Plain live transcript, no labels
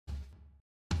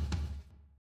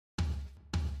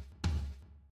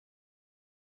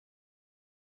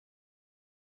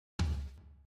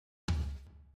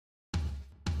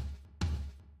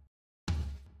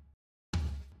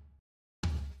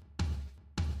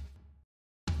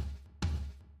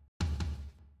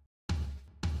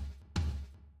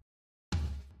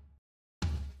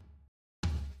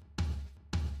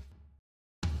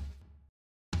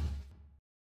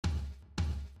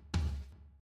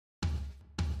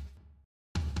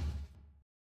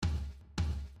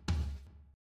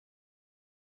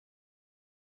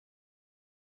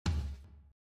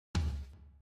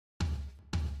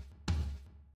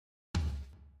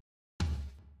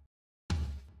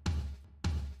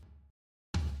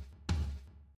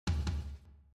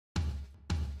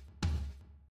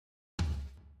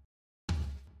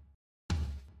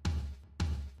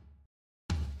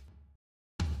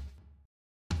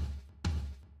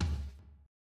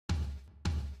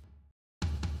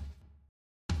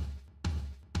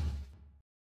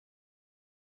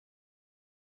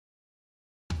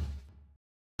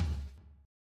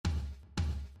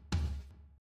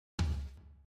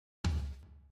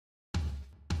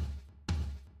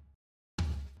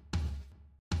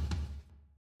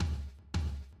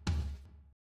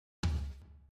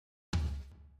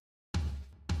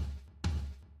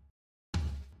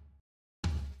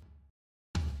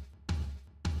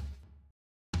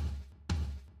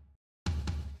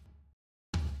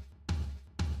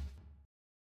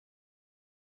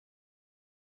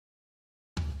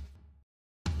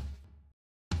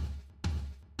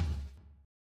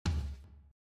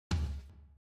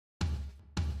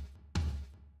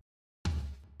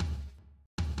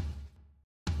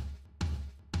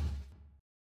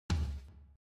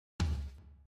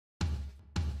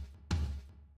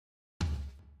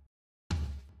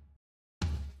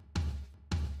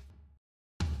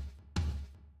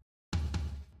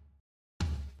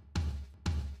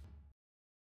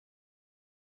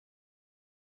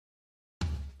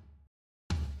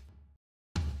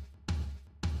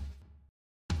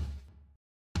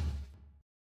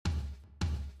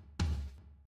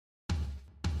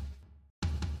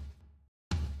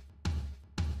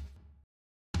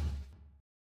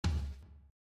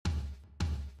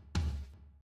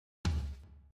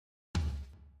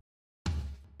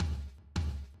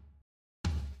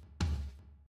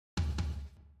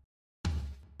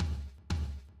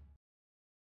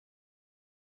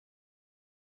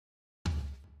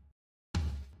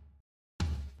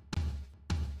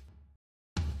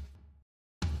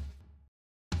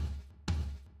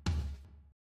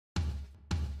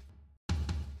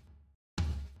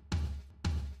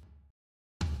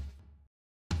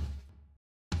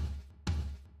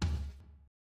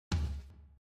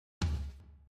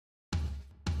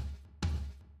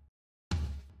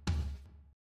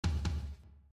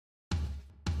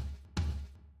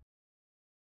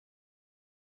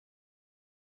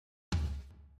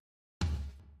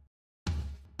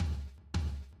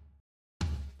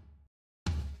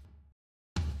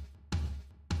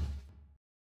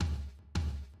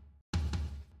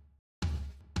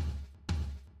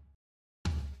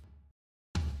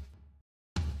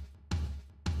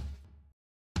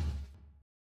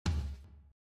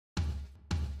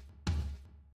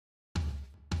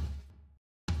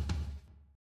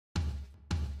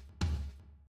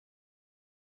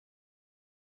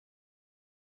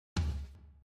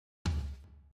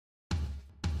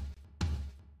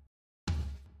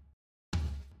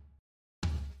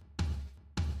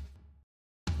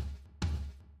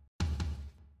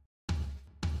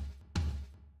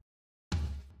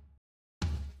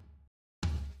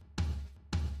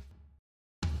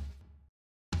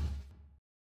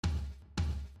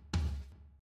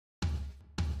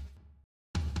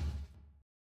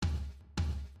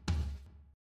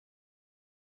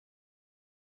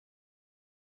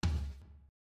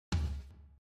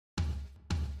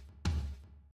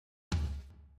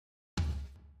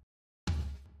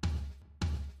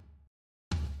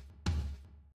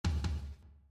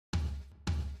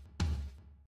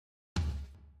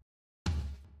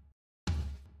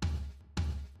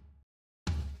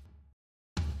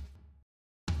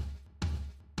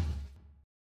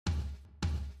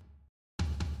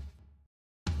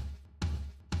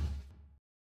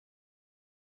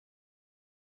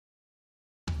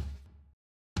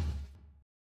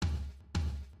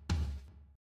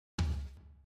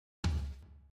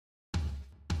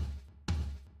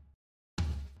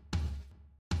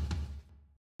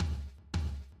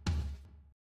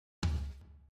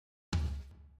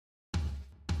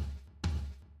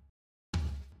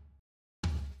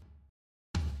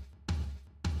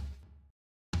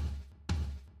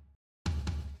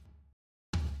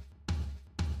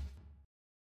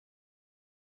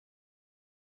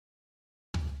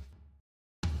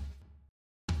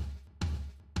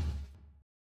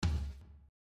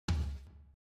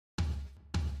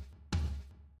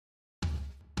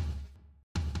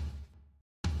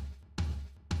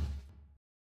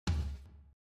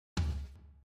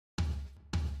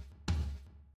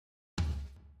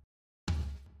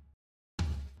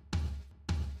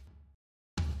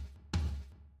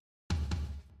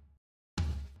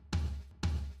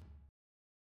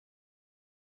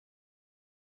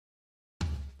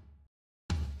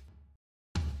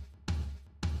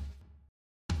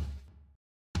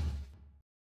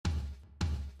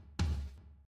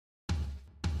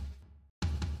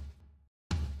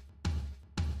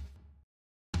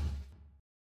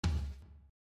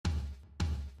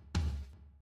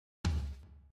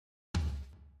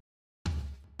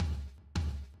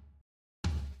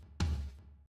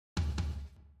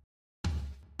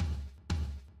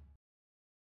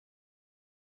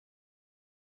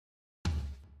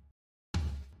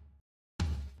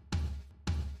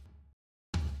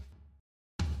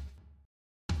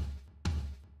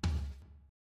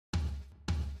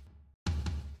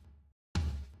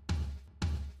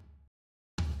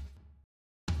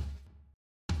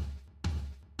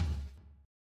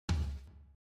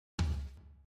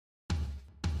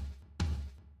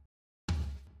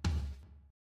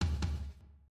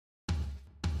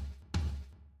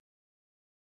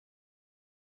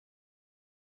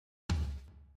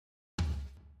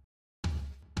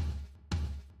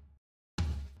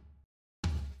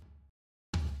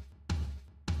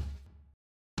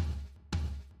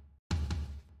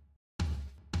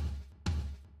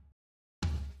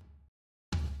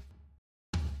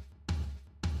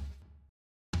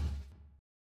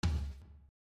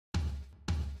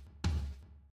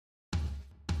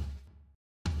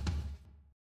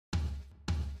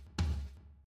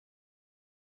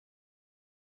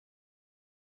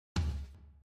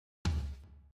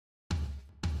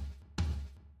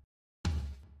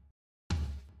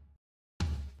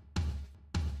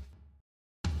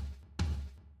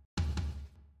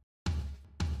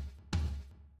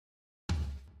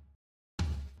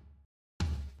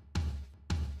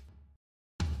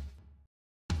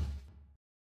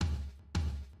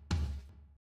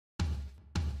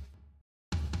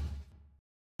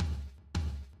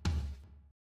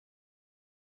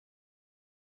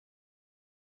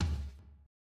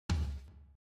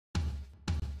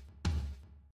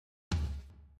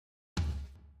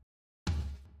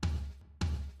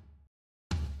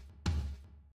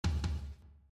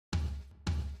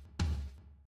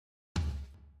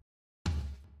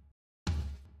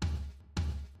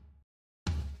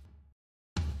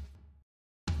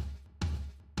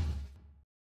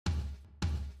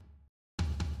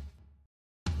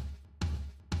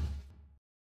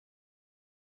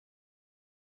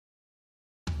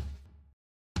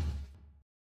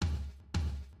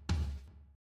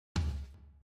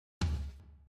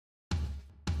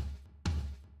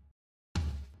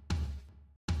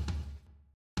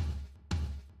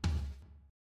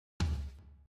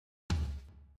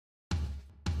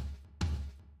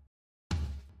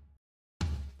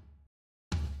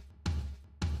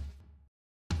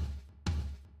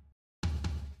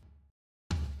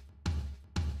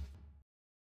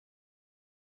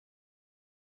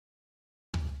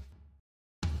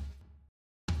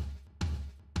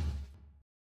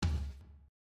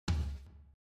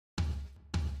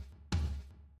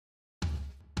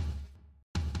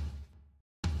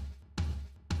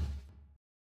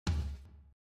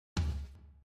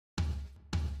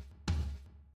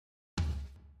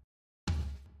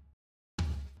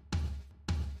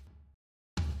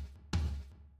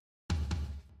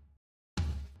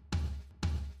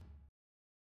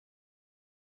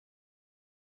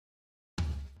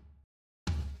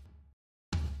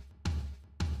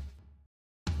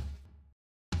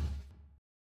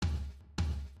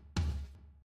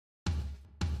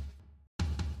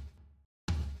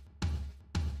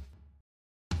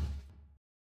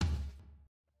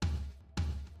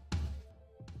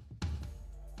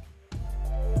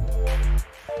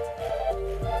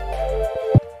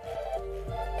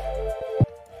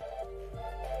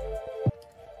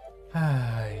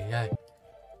Ay, ay,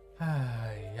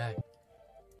 ay, ay.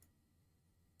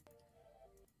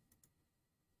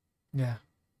 Yeah,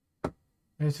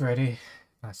 it's ready.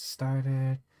 Let's start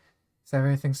it. Is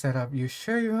everything set up? You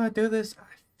sure you want to do this?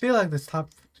 I feel like this top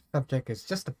subject is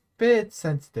just a bit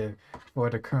sensitive for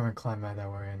the current climate that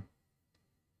we're in.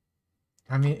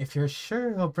 I mean, if you're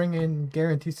sure it'll bring in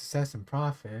guaranteed success and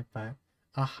profit, but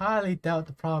I highly doubt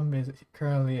the problem is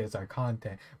currently is our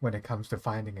content when it comes to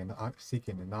finding and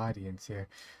seeking an audience here.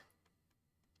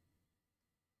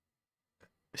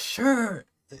 Sure,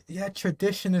 yeah,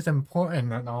 tradition is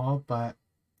important and all, but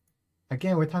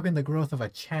again, we're talking the growth of a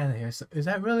channel here. So is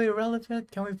that really relevant?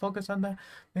 Can we focus on that?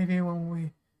 Maybe when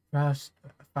we perhaps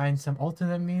find some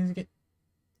alternate means.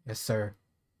 Yes, sir.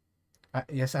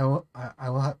 Yes, I will. I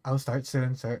will. I will start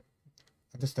soon, sir.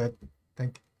 Understood.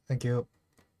 Thank you,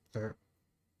 sir.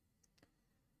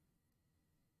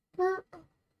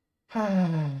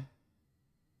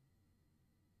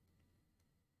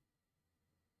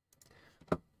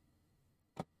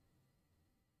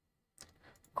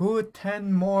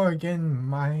 Guten Morgen,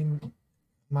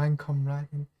 mein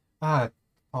Kameraden.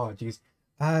 Apologies.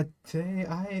 Today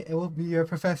I will be your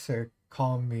professor.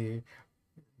 Call me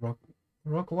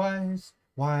Rook Wise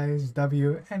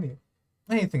W.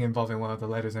 Anything involving one of the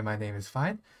letters in my name is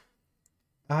fine.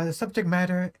 The subject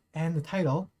matter and the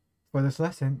title for this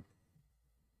lesson.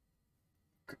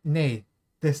 Nay,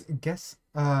 this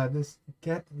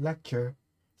get lecture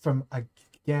from a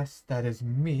guest that is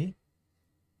me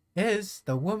is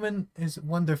the woman is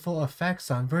wonderful effects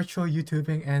on virtual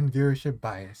YouTubing and viewership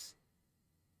bias.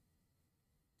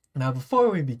 Now, before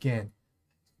we begin,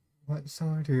 I want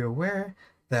someone to be aware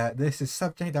that this is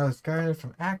subject that was garnered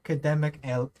from academic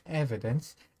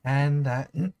evidence, and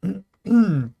that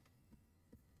due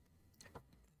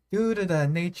to the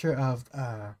nature of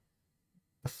the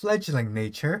fledgling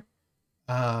nature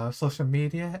of social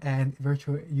media and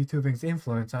virtual YouTubing's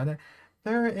influence on it,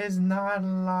 there is not a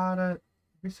lot of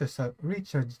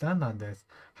research done on this.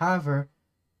 However,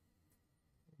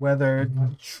 whether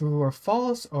true or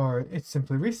false, or it's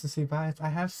simply recency bias, I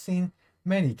have seen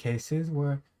many cases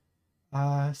where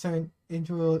certain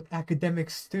individual academic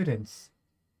students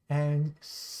and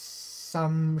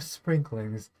some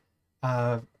sprinklings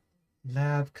of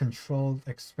lab-controlled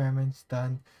experiments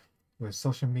done with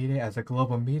social media as a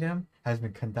global medium has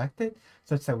been conducted,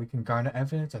 such that we can garner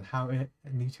evidence on how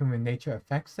human nature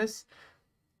affects this.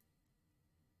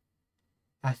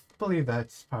 I believe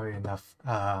that's probably enough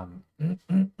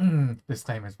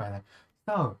disclaimers by now.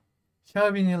 So,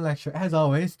 shall be a new lecture. As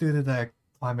always, due to the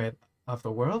climate of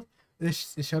the world,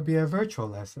 this shall be a virtual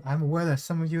lesson. I'm aware that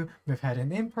some of you may have had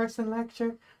an in-person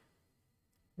lecture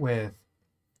with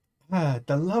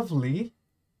the lovely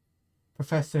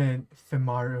Professor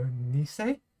Fimaru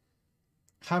Nisei.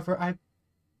 However, I'm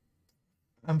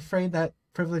afraid that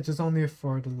privilege is only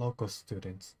for the local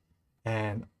students.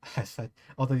 And as such,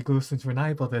 although the Google students were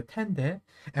not able to attend it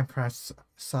and perhaps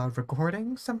saw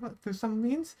recordings through some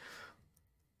means,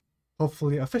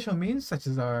 hopefully official means such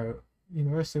as our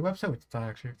university website, which does not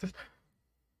actually exist.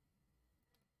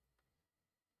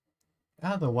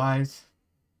 Otherwise,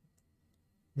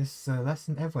 this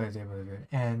lesson everyone is able to do,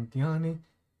 and the only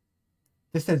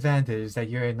disadvantage is that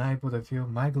you're not able to view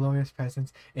my glorious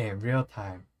presence in real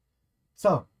time.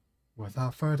 So,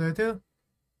 without further ado,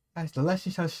 as the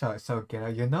lesson shall show, so get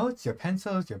out your notes, your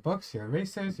pencils, your books, your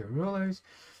erasers, your rulers,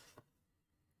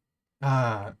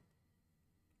 and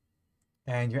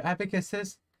your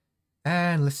abacuses,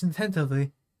 and listen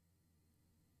attentively.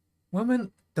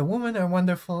 The woman or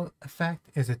wonderful effect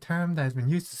is a term that has been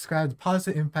used to describe the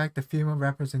positive impact of female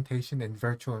representation in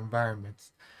virtual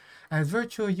environments. As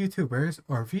virtual YouTubers,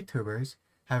 or VTubers,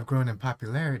 have grown in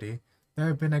popularity, there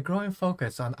has been a growing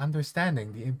focus on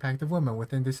understanding the impact of women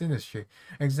within this industry,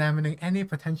 examining any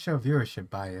potential viewership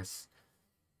bias.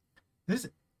 This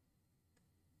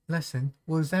lesson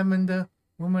will examine the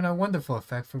women are wonderful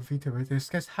effect for VTubers to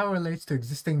discuss how it relates to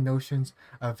existing notions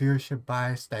of viewership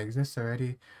bias that exist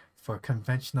already for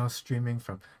conventional streaming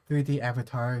from 3D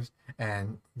avatars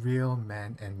and real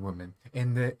men and women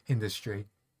in the industry.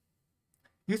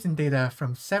 Using data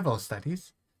from several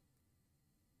studies,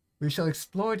 we shall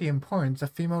explore the importance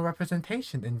of female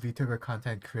representation in VTuber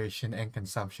content creation and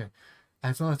consumption,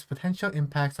 as well as potential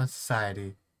impacts on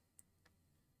society.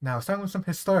 Now, starting with some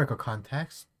historical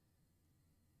context,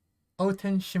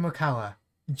 Oten Shimokawa,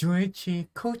 Junichi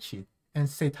Kochi, and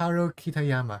Seitaro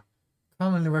Kitayama,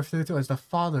 commonly referred to as the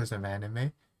fathers of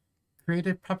anime,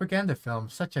 created propaganda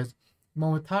films such as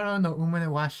Momotaro no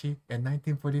Umewashi in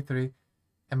 1943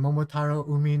 and Momotaro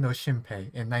Umi no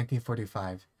Shinpei in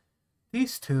 1945.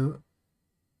 These two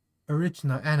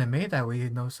original anime that we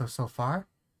know so far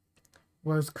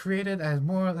was created as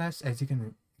more or less, as you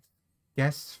can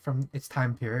guess from its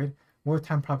time period,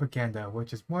 wartime propaganda,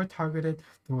 which is more targeted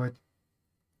toward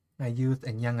a youth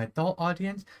and young adult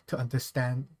audience to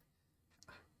understand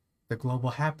the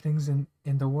global happenings in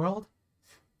the world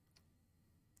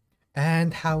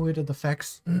and how it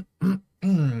affects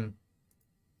and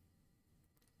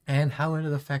how it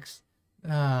affects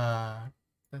uh,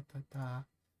 da, da, da,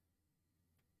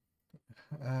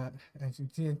 as you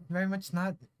see, very much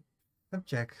not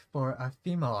subject for a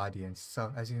female audience.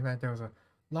 So as you read, there was a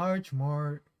large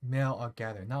more male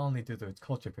gathered, not only due to its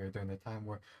culture period during the time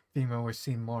where female were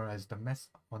seen more as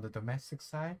on the domestic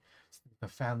side, the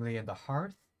family and the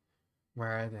hearth,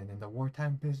 rather than in the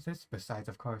wartime business, besides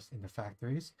of course in the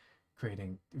factories,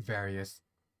 creating various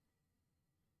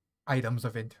items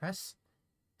of interest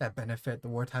that benefit the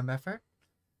wartime effort.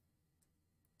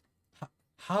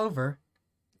 However,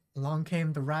 along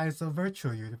came the rise of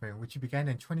virtual YouTubing, which began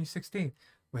in 2016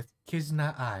 with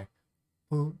Kizuna Ai,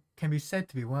 who can be said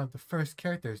to be one of the first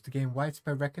characters to gain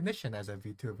widespread recognition as a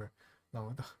VTuber,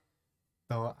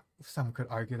 though some could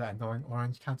argue that Annoying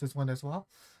Orange counts as one as well.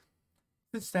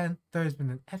 Since then, there has been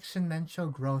an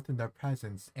exponential growth in their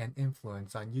presence and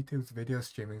influence on YouTube's video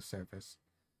streaming service.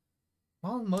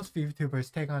 While most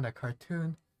VTubers take on a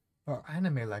cartoon or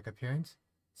anime-like appearance,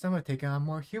 some have taken on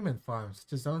more human forms,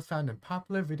 such as those found in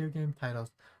popular video game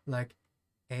titles like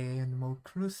Animal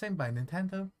Crossing by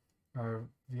Nintendo or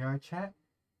VR Chat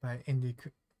by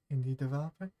indie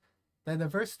developer. The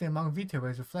diversity among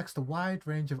VTubers reflects the wide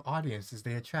range of audiences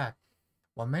they attract.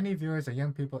 While many viewers are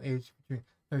young people aged between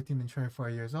 13 and 24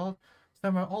 years old,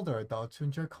 some are older adults who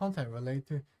enjoy content related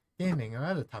to gaming or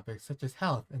other topics such as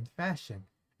health and fashion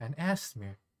and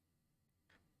ASMR.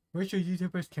 Virtual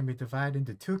YouTubers can be divided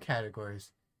into two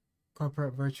categories: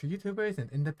 corporate virtual YouTubers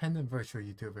and independent virtual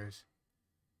YouTubers.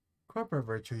 Corporate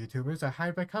virtual YouTubers are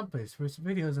hired by companies for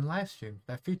videos and live streams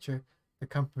that feature the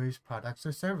company's products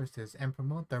or services and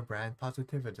promote their brand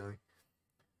positively.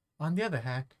 On the other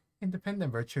hand,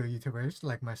 independent virtual YouTubers,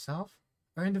 like myself,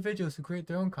 are individuals who create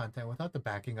their own content without the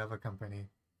backing of a company.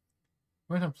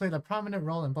 Women have played a prominent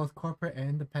role in both corporate and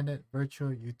independent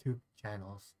virtual YouTube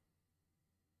channels.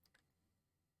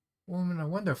 Women a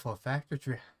wonderful fact, which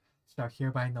we are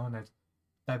hereby known as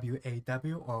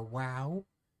WAW or WOW,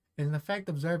 is an effect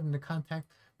observed in the contact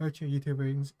virtual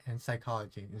YouTubers and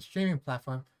psychology in streaming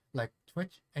platforms like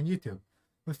Twitch and YouTube,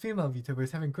 with female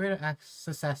VTubers having greater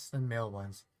success than male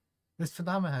ones. This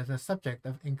phenomenon has been a subject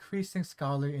of increasing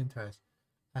scholarly interest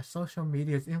as social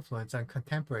media's influence on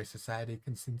contemporary society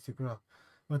continues to grow,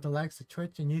 with the likes of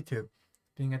Twitch and YouTube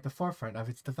being at the forefront of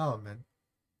its development.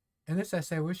 In this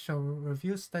essay, we shall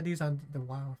review studies on the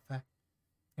WOW effect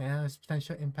and its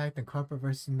potential impact on corporate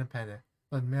versus independent,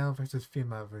 on male versus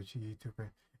female virtual YouTuber,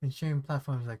 and sharing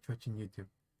platforms like Twitch and YouTube.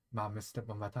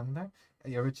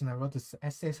 I originally wrote this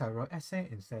essay, so I wrote essay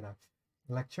instead of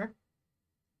lecture.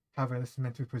 However, this is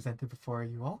meant to be presented before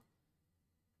you all.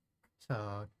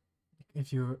 So,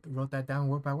 if you wrote that down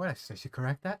word by word, I should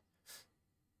correct that.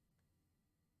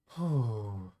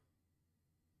 Oh.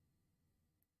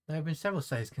 There have been several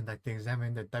studies conducted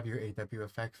examining the WAW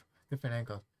effect from different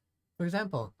angles. For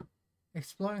example,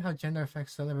 exploring how gender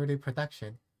affects celebrity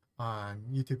production on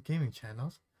YouTube gaming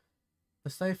channels. The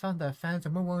study found that fans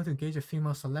are more willing to engage with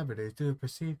female celebrities due to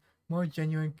perceived more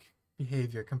genuine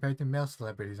behavior compared to male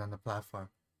celebrities on the platform.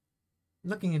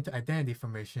 Looking into identity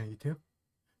formation on YouTube,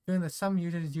 feeling that some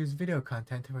users use video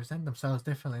content to present themselves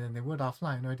differently than they would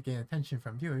offline in order to gain attention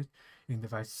from viewers using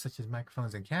devices such as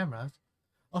microphones and cameras.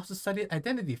 Also studied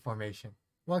identity formation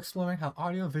while exploring how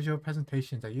audio-visual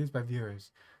presentations are used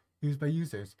by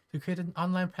users to create an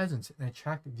online presence and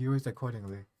attract viewers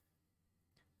accordingly.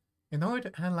 In order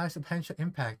to analyze the potential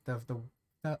impact of the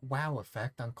WOW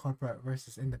effect on corporate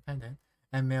versus independent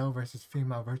and male versus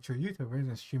female virtual YouTubers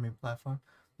and streaming platforms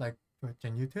like Twitch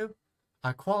and YouTube,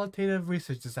 a qualitative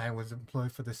research design was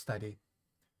employed for the study.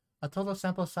 A total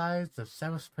sample size of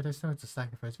several participants was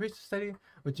selected for this research study,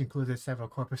 which included several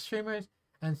corporate streamers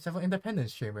and several independent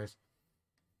streamers,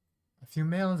 a few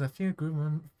males and a few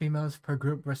females per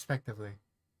group respectively,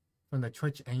 from the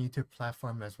Twitch and YouTube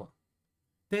platform as well.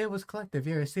 Data was collected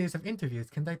via a series of interviews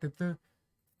conducted through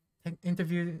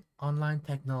interview online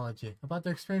technology about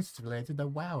their experiences related to the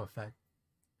WOW effect.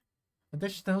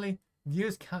 Additionally,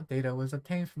 views count data was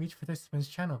obtained from each participant's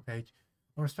channel page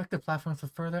on respective platforms for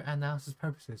further analysis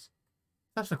purposes.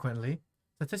 Subsequently,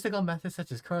 statistical methods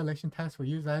such as correlation tests were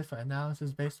utilized for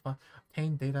analysis based upon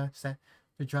obtained data set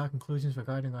to draw conclusions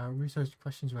regarding our research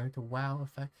questions related to WOW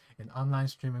effect in online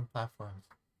streaming platforms.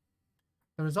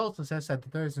 The results suggest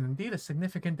that there is indeed a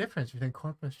significant difference between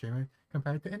corporate streamers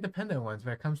compared to independent ones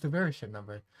when it comes to viewership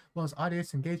numbers, as well as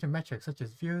audience engagement metrics such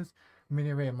as views,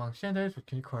 median rate among genders, which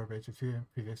can correlate with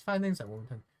previous findings that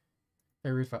women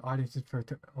vary for audiences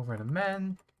over the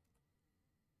men.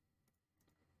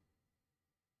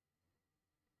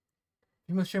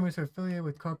 Female streamers who are affiliated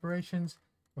with corporations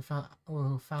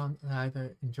were found to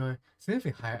either enjoy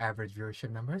significantly higher average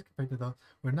viewership numbers compared to those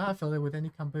who are not affiliated with any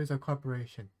companies or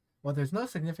corporation. While there's no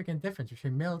significant difference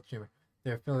between male streamers,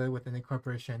 they're affiliated with any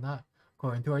corporation or not,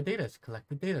 according to our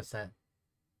collected data set.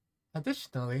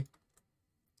 Additionally,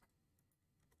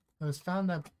 it was found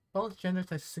that both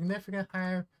genders had significantly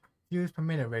higher views per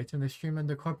minute rates when they stream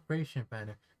under corporation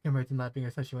banner compared to not being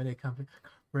associated with any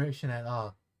corporation at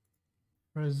all.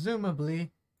 Presumably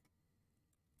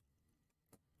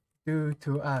due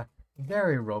to a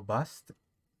very robust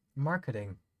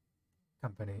marketing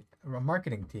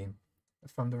team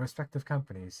from the respective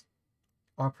companies,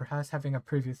 or perhaps having a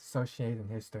previous associated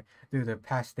history due to their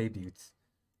past debuts.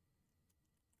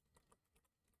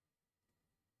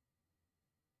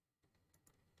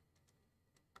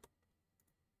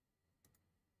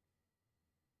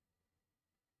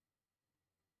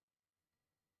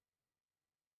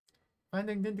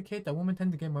 Findings indicate that women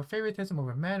tend to get more favoritism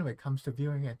over men when it comes to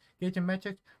viewing and engagement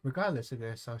metrics, regardless if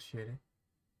they're associated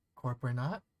corp or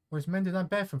not, whereas men do not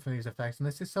benefit from these effects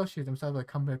unless they associate themselves with a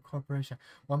company or corporation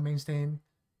while maintaining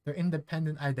their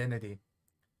independent identity.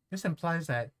 This implies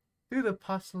that due to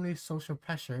possibly social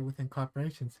pressure within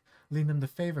corporations leading them to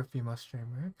favor female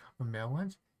streamers or male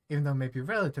ones, even though it may be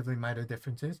relatively minor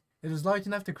differences, it is large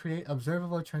enough to create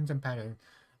observable trends and patterns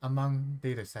among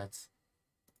datasets.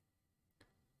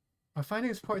 Our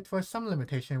findings point towards some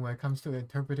limitation when it comes to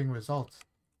interpreting results.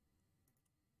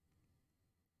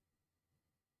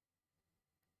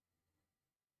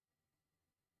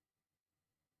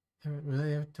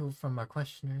 Related to from our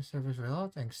questionnaire survey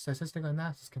results and statistical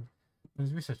analysis from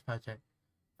this research project.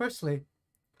 Firstly,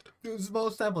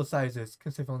 small sample sizes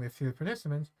consist of only a few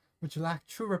participants, which lack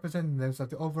true representatives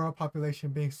of the overall population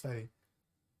being studied.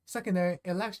 Secondary,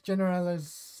 it lacks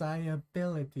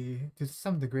generalizability to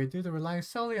some degree due to relying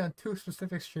solely on two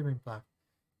specific streaming platforms.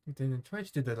 Within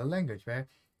Twitch, due to the language, right?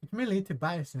 Which may lead to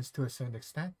biasness to a certain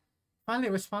extent.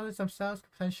 Finally, respondents themselves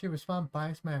could potentially respond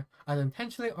biased manner, either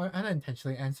intentionally or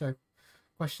unintentionally answer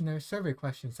questionnaire survey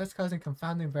questions, thus causing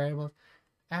confounding variables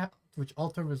which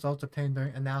alter results obtained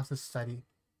during analysis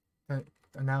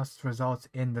results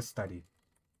in the study.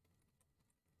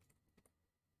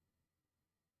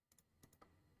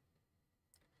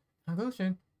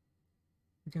 Conclusion: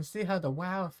 you can see how the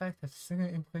wow effect has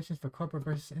significant implications for corporate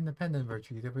versus independent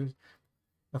virtual YouTubers.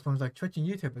 Platforms like Twitch and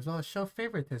YouTube as well as show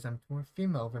favoritism toward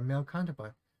female over male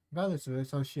counterpart, regardless of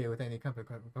associated with any company,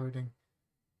 according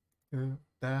to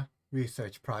the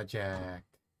research project.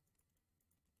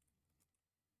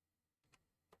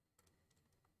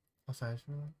 Oh, sorry.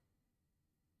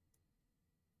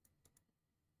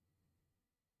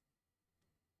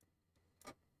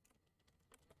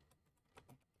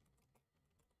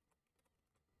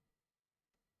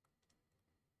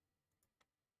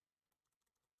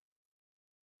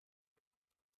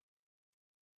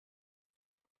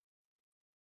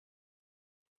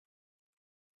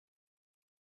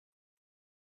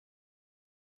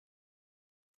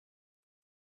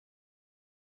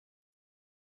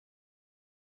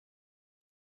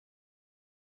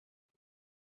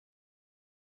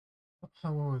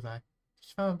 What was I?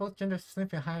 Just found both genders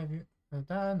significantly higher view.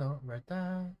 No, right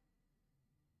there.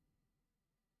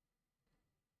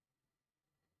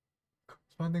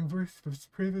 Corresponding with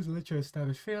previous literature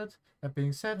established fields. That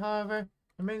being said, however,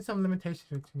 there remain some limitations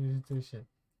to utilization.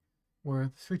 Where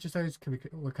future studies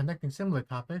were conducting similar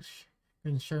topics,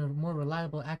 can ensure more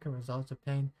reliable, accurate results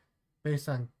obtained based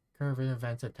on current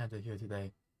events attended here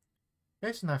today.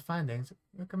 Based on our findings,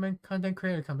 we recommend content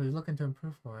creator companies looking to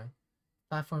improve for it.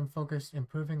 Platform focused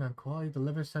improving on quality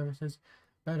delivered services,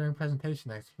 bettering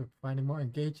presentation experts, providing more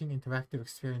engaging, interactive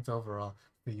experience overall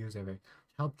for the user base, to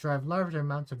help drive larger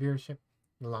amounts of viewership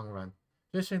in the long run.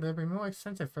 Additionally, there will be more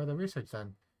extensive further research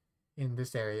done in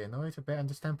this area in order to better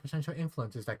understand potential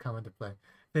influences that come into play,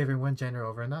 favoring one gender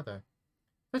over another.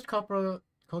 Such cultural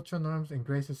norms in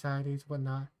gray societies,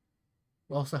 whatnot,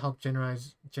 will also help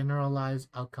generalize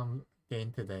outcome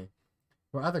gained today,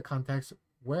 where other contexts,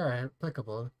 where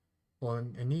applicable, will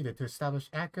be needed to establish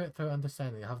accurate, thorough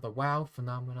understanding of how the WoW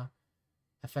phenomena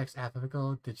affects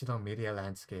applicable digital media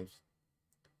landscapes.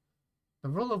 The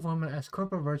role of women as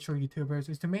corporate virtual YouTubers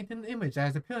is to maintain an image that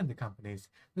is appealing to companies.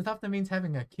 This often means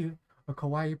having a cute or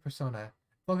kawaii persona,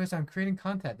 focused on creating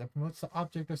content that promotes the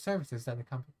object or services that the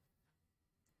company.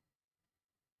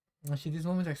 Actually, these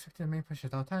women are expected to remain pushed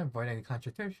at all time, avoid any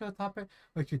controversial topic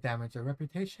which would damage their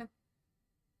reputation.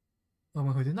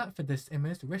 Women who do not fit this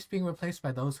image risk being replaced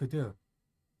by those who do.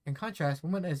 In contrast,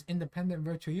 women as independent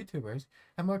virtual YouTubers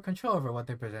have more control over what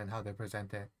they present and how they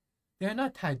present it. They are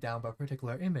not tied down by a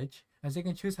particular image, as they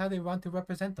can choose how they want to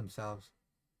represent themselves.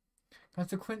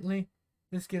 Consequently,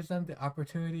 this gives them the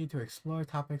opportunity to explore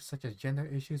topics such as gender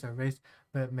issues or race,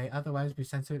 but may otherwise be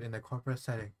censored in a corporate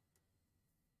setting.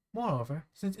 Moreover,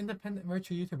 since independent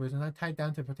virtual YouTubers are not tied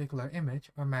down to a particular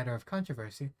image or matter of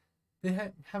controversy, they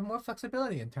have more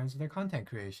flexibility in terms of their content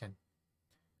creation.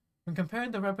 When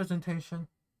comparing the representation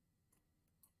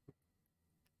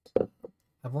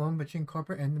of women between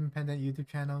corporate and independent YouTube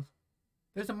channels,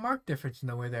 there's a marked difference in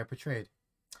the way they are portrayed.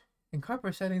 In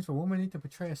corporate settings where women need to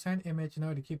portray a certain image in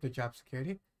order to keep their job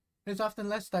security, there's often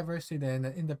less diversity than in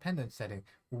an independent setting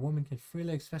where women can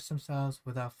freely express themselves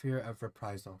without fear of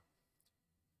reprisal.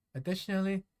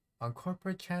 Additionally, on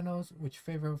corporate channels which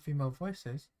favor female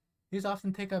voices, these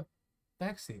often take a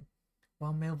backseat,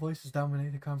 while male voices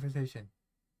dominate the conversation.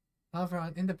 However,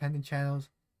 on independent channels,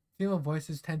 female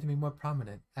voices tend to be more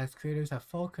prominent, as creators have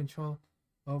full control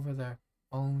over their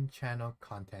own channel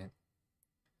content.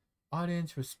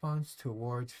 Audience response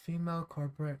towards female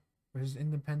corporate versus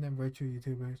independent virtual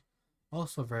YouTubers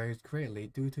also varies greatly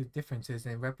due to differences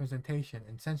in representation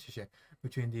and censorship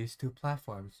between these two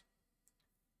platforms.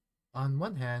 On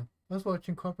one hand, those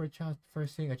watching corporate channels prefer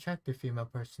seeing attractive female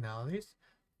personalities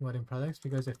promoting products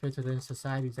because it fits within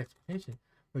society's expectation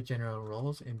for general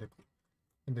roles in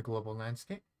the global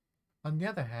landscape. On the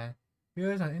other hand,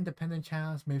 viewers on independent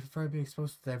channels may prefer to be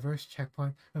exposed to diverse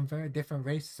checkpoints from very different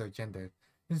races or genders,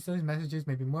 since those messages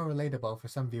may be more relatable for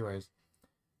some viewers.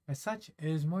 As such, it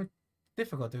is more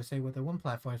difficult to say whether one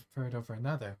platform is preferred over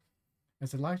another,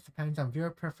 as it largely depends on viewer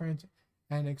preference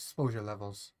and exposure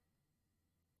levels.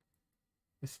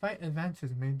 Despite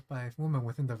advances made by women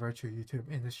within the virtual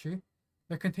YouTube industry,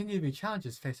 there continue to be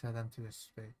challenges faced by them to this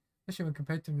space, especially when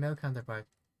compared to male counterparts.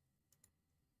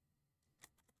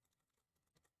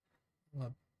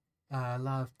 A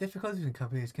lot of difficulties in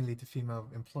companies can lead to female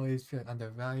employees feeling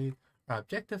undervalued or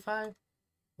objectified,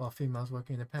 while females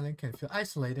working independently can feel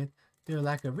isolated due to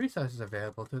lack of resources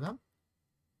available to them.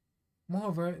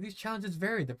 Moreover, these challenges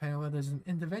vary depending on whether there's an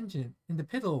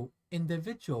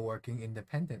individual working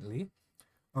independently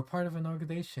or part of an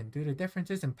organization due to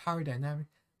differences in power dynamic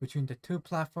between the two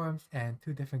platforms and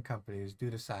two different companies due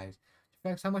to size, which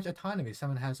affects how much autonomy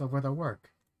someone has over their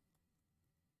work.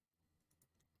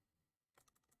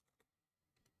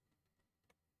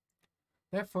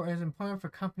 Therefore, it is important for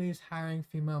companies hiring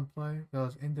female employees,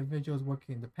 those individuals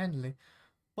working independently,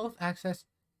 both access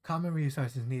common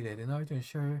resources needed in order to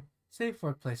ensure safe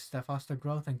workplaces that foster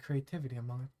growth and creativity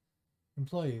among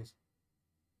employees.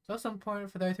 It's also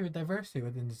important for there to be diversity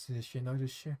within this industry in order to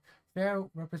share fair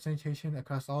representation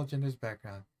across all genders'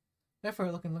 background.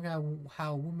 Therefore, look at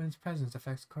how women's presence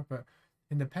affects corporate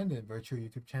independent virtual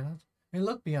YouTube channels, and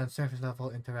look beyond surface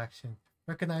level interaction,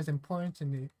 recognize importance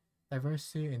in the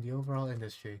diversity in the overall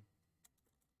industry.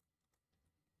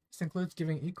 This includes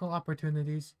giving equal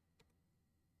opportunities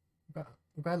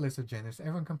regardless of gender, so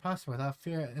everyone can prosper without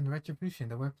fear and retribution in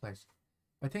the workplace.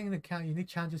 By taking into account unique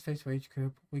challenges faced by each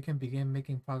group, we can begin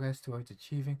making progress towards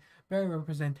achieving better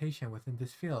representation within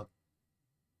this field.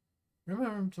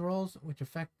 Remember the roles which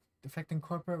affecting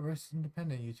corporate versus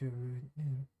independent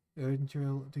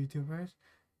YouTubers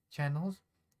channels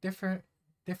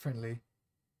differently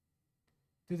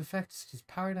due to factors such as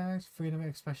power dynamics, freedom of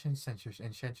expression, censorship,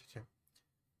 and censorship.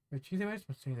 Which YouTubers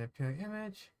must see the appealing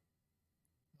image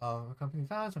of a company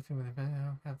values of female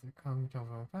independent have the control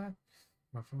over that.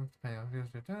 Depending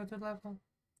on the level.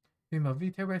 Female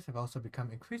VTubers have also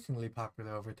become increasingly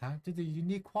popular over time due to the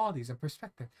unique qualities and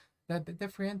perspective that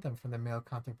differentiate them from the male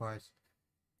counterparts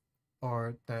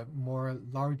or the more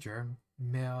larger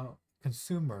male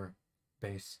consumer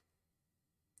base.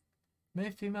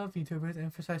 Many female VTubers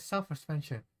emphasize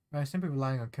self-expression rather than simply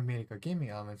relying on comedic or gaming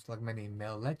elements like many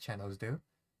male-led channels do.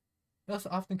 They also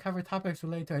often cover topics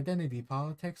related to identity,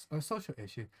 politics, or social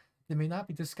issues that may not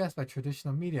be discussed by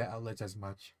traditional media outlets as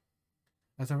much.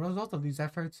 As a result of these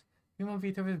efforts, female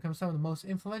VTubers become some of the most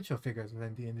influential figures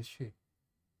within the industry.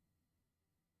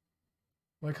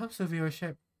 When it comes to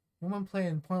viewership, women play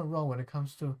an important role when it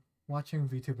comes to watching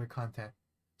VTuber content.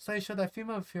 Studies show that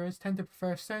female viewers tend to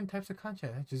prefer certain types of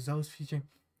content, such as those featuring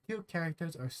cute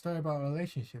characters or story about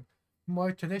relationships,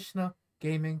 more traditional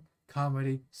gaming,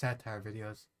 comedy, satire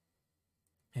videos.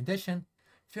 In addition,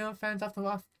 female fans often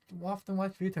watch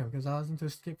VTubing because it allows them to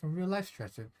escape from real life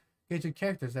stresses, engage with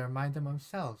characters that remind them of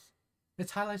themselves.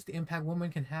 This highlights the impact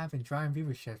women can have in drawing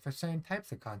viewership for certain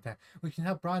types of content, which can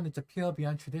help broaden its appeal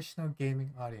beyond traditional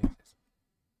gaming audiences.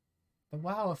 The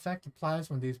wow effect applies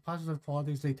when these positive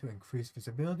qualities lead to increased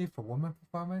visibility for women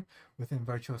performers within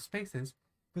virtual spaces,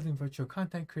 within virtual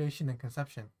content creation and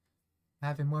consumption.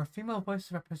 Having more female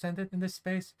voices represented in this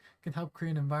space can help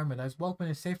create an environment that is welcoming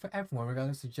and safe for everyone,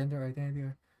 regardless of gender identity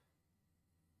or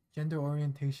gender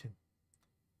orientation.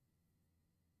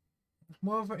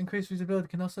 Moreover, increased visibility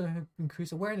can also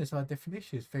increase awareness about different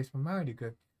issues faced by minority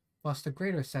groups, foster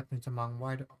greater acceptance among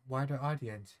wider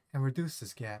audience, and reduce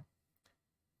this gap.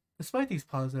 Despite these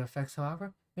positive effects,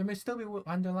 however, there may still be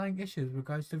underlying issues with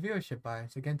regards to viewership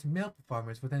bias against male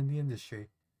performers within the industry.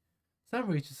 Some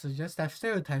research suggests that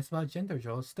stereotypes about gender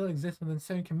roles still exist within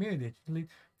certain communities, which lead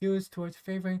viewers towards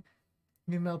favoring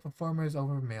female performers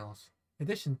over males. In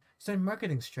addition, certain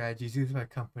marketing strategies used by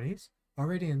companies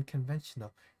already in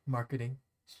conventional marketing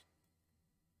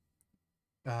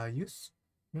use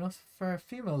males for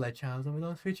female-led channels over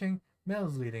those featuring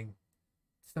males leading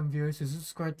some viewers who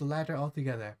discard the latter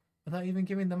altogether, without even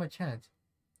giving them a chance.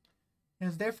 It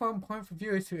is therefore important for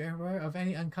viewers to be aware of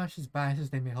any unconscious biases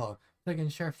they may hold, so they can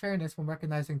ensure fairness when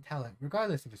recognizing talent,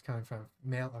 regardless if it's coming from a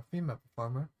male or female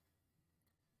performer.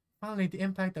 Finally, the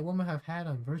impact that women have had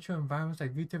on virtual environments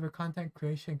like VTuber content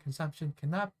creation and consumption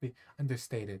cannot be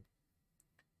understated.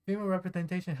 Female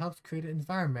representation helps create an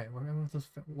environment where everyone feels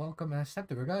welcome and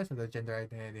accepted regardless of their gender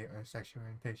identity or sexual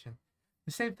orientation. At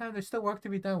the same time, there's still work to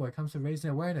be done when it comes to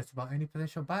raising awareness about any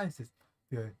potential biases,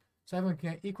 so everyone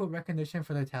can get equal recognition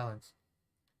for their talents.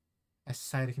 As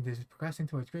society continues progressing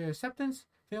towards greater acceptance,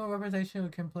 female representation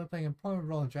can play an important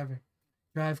role in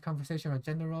drive conversation around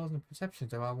gender roles and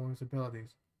perceptions about women's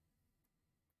abilities.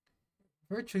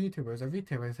 Virtual YouTubers or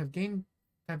VTubers have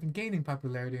been gaining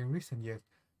popularity in recent years,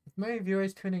 with many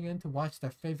viewers tuning in to watch their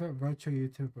favorite virtual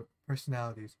YouTuber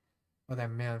personalities. Whether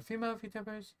male and female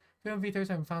VTubers, female VTubers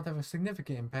have been found to have a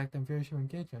significant impact on viewership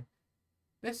engagement.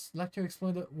 This lecture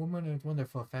explored the woman and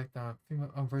wonderful effect on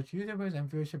virtual YouTubers and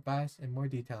viewership bias in more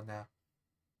detail now.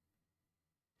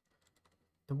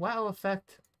 The wow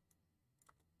effect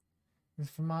is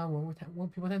from when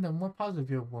people tend to have a more positive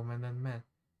view of women than men.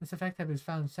 This effect has been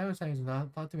found in several studies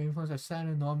and thought to be influenced by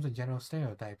societal norms and general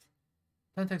stereotypes.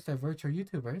 In the context of virtual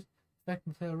YouTubers, the effect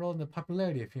can play a role in the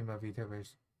popularity of female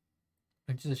VTubers,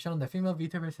 which has shown that female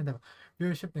VTubers tend to have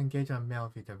viewership and engagement on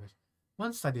male VTubers.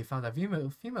 One study found that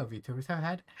female VTubers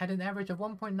have had an average of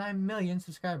 1.9 million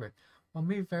subscribers, while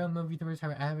male VTubers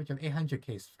have an average of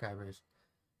 800k subscribers.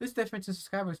 This difference in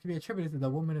subscribers can be attributed to the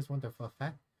woman is wonderful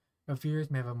effect, where viewers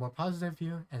may have a more positive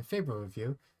view and favorable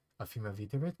view of female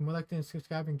VTubers, more likely to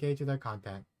subscribe and engage with their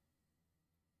content.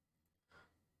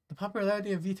 The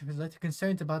popularity of VTubers led to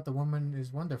concerns about the woman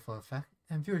is wonderful effect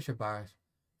and viewership bias.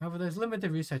 However, there is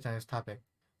limited research on this topic.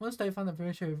 One study found that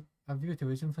viewership of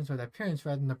VTubers is influenced by their appearance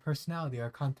rather than their personality or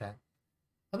content.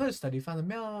 Another study found that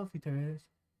male VTubers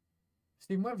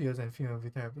receive more views than female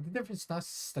VTubers, but the difference is not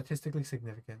statistically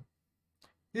significant.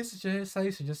 This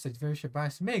study suggests that viewership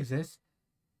bias may exist,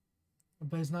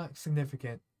 but is not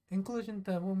significant. Inclusion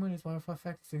the woman is wonderful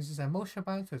effect exists as emotional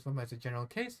bias, as well as a general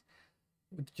case.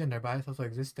 Gender bias also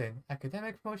exists in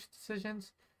academic promotion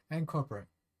decisions and corporate.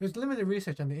 There's limited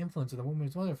research on the influence of the woman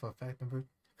is wonderful effect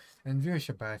and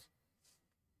viewership bias,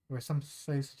 where some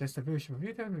studies suggest that viewership of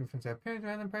YouTubers influences their appearance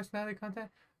rather than personality content.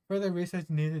 Further research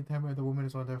needed to determine whether the woman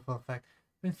is wonderful effect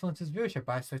influences viewership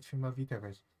bias such female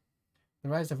VTubers. The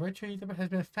rise of virtual YouTubers has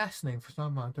been fascinating for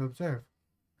someone to observe.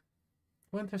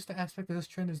 One interesting aspect of this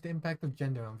trend is the impact of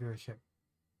gender on viewership.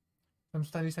 Some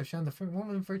studies have shown that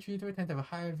women virtual YouTubers tend to have a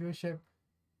higher viewership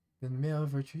than male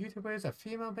virtual YouTubers are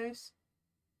female-based.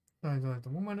 The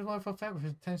woman is wonderful effect,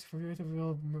 which tends for viewers to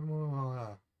feel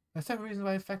more. There's several reasons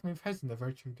why effect may be present in the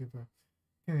virtual YouTuber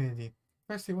community.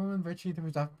 Firstly, women virtual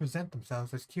YouTubers often present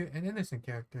themselves as cute and innocent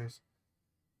characters,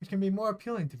 which can be more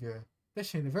appealing to viewers.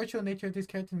 Additionally, the virtual nature of these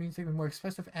characters means they can be more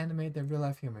expressive animated than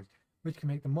real-life humans, which can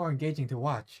make them more engaging to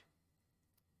watch.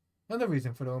 Another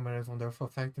reason for the woman is wonderful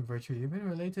effect in virtual YouTubers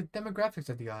related to demographics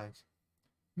of the audience.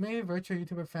 Many virtual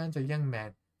YouTuber fans are young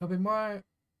men, who will be more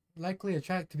likely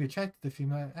to be attracted to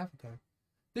female avatar.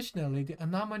 Additionally, the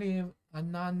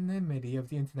anonymity of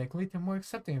the internet can lead to a more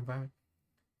accepting environment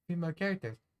for female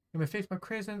characters, who may face more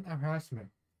criticism and harassment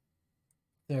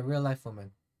than a real-life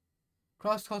woman.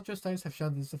 Cross-cultural studies have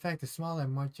shown that this effect is smaller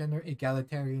and more gender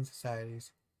egalitarian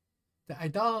societies. The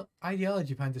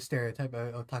ideology behind the stereotype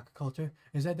of otaku culture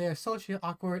is that they are socially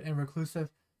awkward and reclusive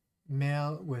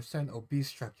male with certain obese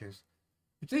structures,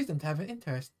 which leads them to have an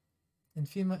interest in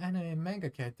female anime and manga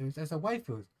characters as a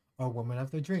waifus or woman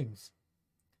of their dreams.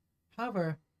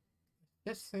 However,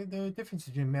 Yes, there are differences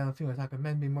between male and female otaku.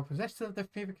 Men being more possessive of their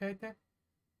favorite character.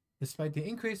 Despite the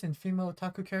increase in female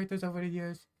otaku characters over the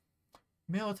years,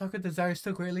 male otaku desires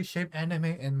still greatly shape anime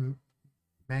and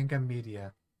manga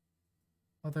media.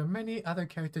 While there are many other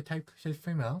character types cliches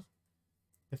females,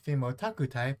 the female otaku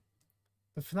type,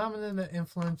 the phenomenon that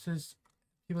influences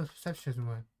people's perceptions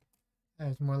more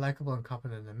as more likable and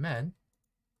competent than men.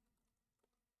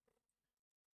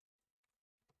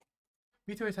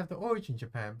 VTubers have the origin in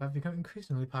Japan, but have become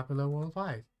increasingly popular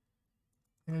worldwide.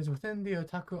 It is within the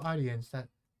otaku audience that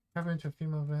preference for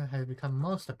female has become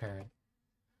most apparent.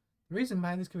 The reason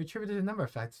behind this can be attributed to a number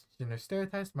of factors: gender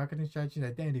stereotypes, marketing strategy, and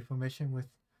identity formation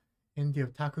within the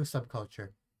otaku subculture.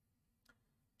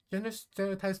 Gender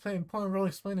stereotypes play an important role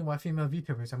explaining why female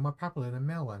VTubers are more popular than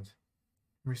male ones.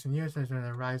 In recent years, there's been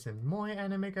a rise in moe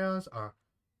anime girls, or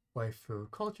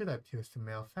waifu culture that appeals to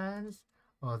male fans,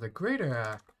 while the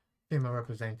greater female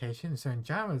representation in certain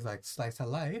genres like slice of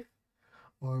life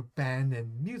or band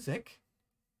and music.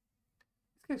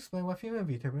 This can explain why female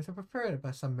VTubers are preferred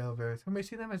by some male viewers who may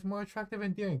see them as more attractive and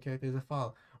endearing characters to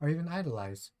follow or even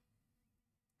idolize.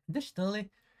 Additionally,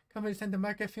 companies tend to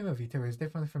market female VTubers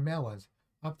differently from male ones,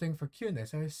 opting for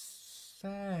cuteness or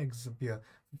sex appeal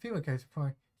for female characters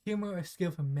for humor or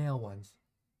skill for male ones.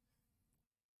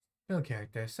 Male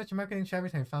characters. Such marketing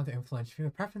strategies have been found to influence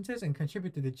female preferences and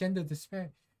contribute to the gender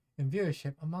disparity in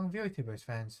viewership among VTubers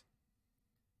fans.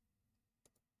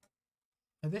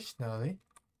 Additionally,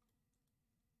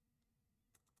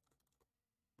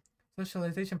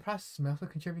 socialization processes may also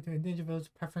contribute to individuals'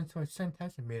 preference towards certain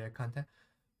types of media content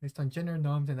based on gender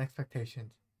norms and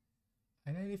expectations.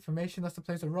 Identity formation also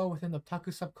plays a role within the otaku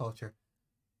subculture,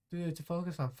 due to its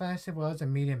focus on fantasy worlds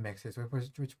and media mixes,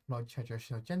 which promote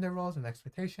traditional gender roles and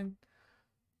expectation.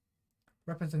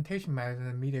 Representation matters in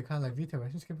the media content like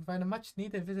VTubers can provide a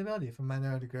much-needed visibility for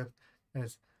minority groups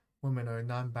as women or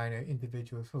non-binary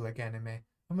individuals who like anime,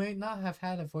 who may not have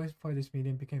had a voice before this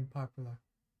medium became popular.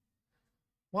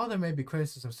 While there may be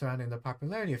criticism surrounding the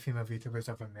popularity of female VTubers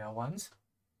over male ones,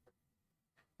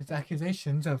 its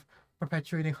accusations of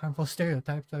perpetuating harmful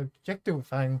stereotypes of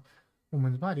objectifying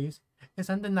women's bodies, it's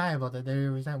undeniable that they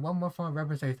represent one more form of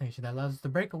representation that allows us to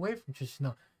break away from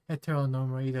traditional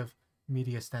heteronormative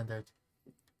media standards.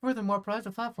 Furthermore, provides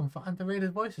a platform for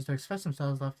underrated voices to express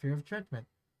themselves without fear of judgment.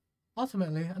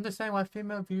 Ultimately, understanding why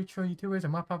female virtual YouTubers are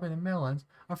more popular than male ones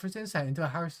offers insight into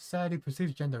how our society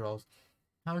perceives gender roles,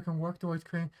 how we can work towards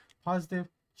creating positive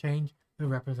change through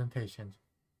representation.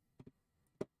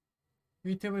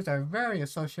 VTubers are very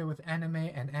associated with anime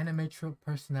and anime trope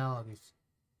personalities.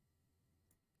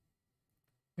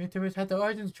 VTubers had their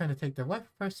origins trying to take their waifu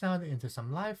personality into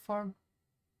some live form.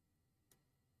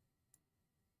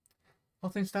 Whole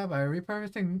thing started by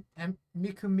repurposing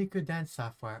Miku dance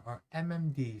software, or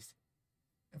MMDs,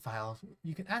 files.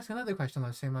 You can ask another question on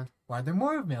the same line: why are there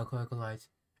more male lookalikes?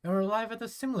 And we're arrive at a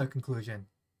similar conclusion.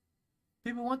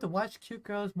 People want to watch cute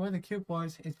girls more than cute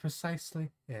boys. It's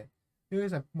precisely it.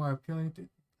 Viewers are appealing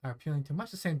to much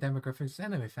the same demographics as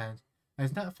anime fans, and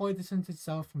has not fully distanced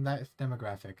itself from that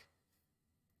demographic.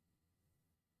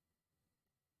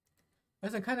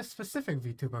 There's a kind of specific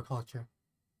VTuber culture,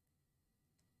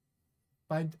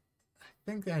 but I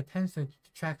think that it tends to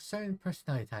attract certain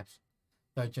personality types.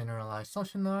 The generalized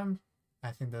social norms.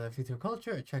 I think that the VTuber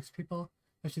culture attracts people,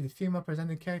 especially the female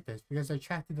presenting characters, because they're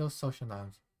attracted to those social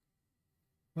norms.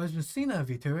 What has been seen of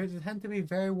VTubers, it tend to be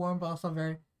very warm but also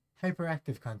very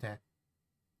hyperactive content.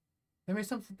 There may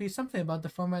be something about the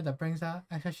format that brings out,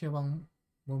 especially among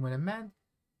women and men,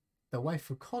 the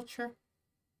waifu culture,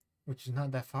 which is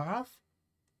not that far off,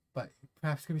 but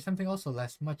perhaps could be something also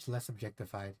much less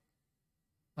objectified.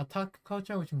 Otaku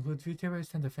culture, which includes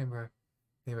VTubers, tend to favor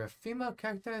female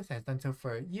characters, has done so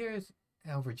for years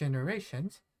and over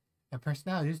generations, and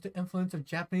personalities the influence of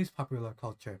Japanese popular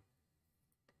culture,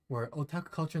 where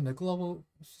otaku culture in the global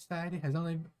society has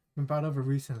only been brought over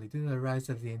recently due to the rise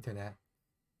of the internet.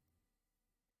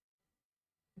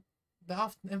 They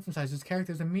often emphasizes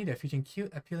characters in media featuring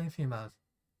cute, appealing females.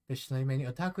 Additionally, many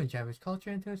otaku and Japanese culture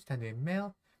interests tend to be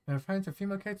male, but referring to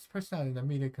female characters' personality in the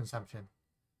media consumption.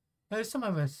 Though some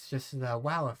of it's just the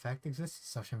wow effect exists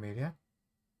in social media.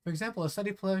 For example, a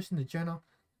study published in the journal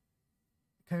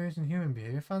Careers in Human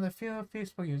Behavior found that female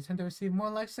Facebook users tend to receive more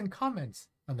likes and comments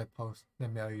on their posts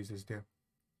than male users do.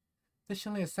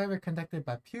 Additionally, a survey conducted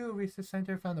by Pew Research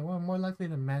Center found that women more likely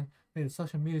than men believe that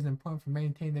social media is important for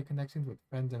maintaining their connections with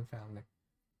friends and family.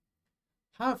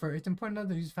 However, it's important to note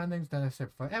that these findings don't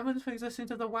accept for evidence for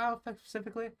existence of the wow effect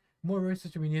specifically. More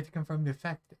research will be needed to confirm the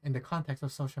effect in the context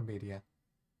of social media.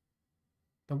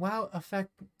 The wow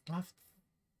effect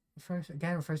First,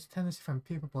 again, refers to tendency from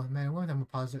people, both men and women, that more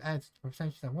positive attitudes to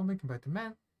percentage of women compared to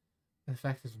men. The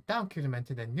fact is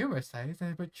documented in numerous studies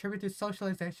and attributed to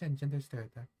socialization and gender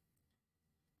stereotypes.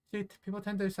 See, people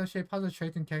tend to associate positive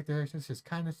traits and characteristics such as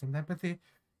kindness and empathy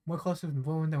more closely with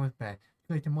women than with men,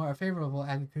 leading to more favorable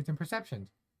attitudes and perceptions.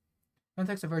 In the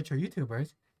context of virtual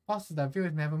YouTubers, also that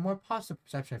viewers may have a more positive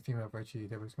perception of female virtual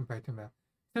YouTubers compared to male,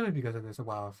 simply because of this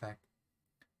wow effect.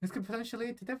 This could potentially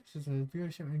lead to differences in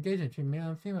viewership and engagement between male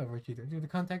and female virtue due to the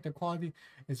content equality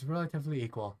is relatively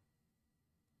equal.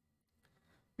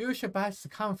 Viewership bias is a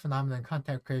common phenomenon in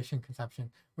content creation and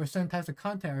consumption, where certain types of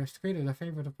content are created or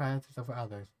favored of priorities over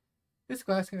others. This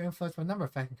bias can be influenced by a number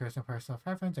of factors, including personal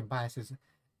preference and biases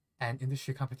and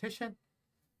industry competition.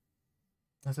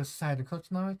 As a society and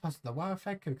cultural knowledge, plus the wow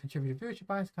effect could contribute to viewership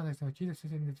bias in the context in which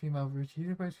users the female virtual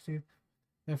YouTubers receive,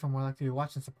 therefore more likely to be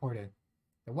watched and supported.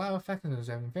 The wow effect is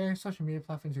observed in various social media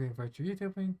platforms, including virtual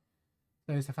YouTubing.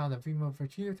 Studies have found that female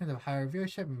virtual YouTubers have higher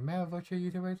viewership than male virtual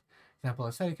YouTubers. Example,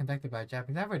 a study conducted by a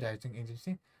Japanese advertising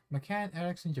agency, McCann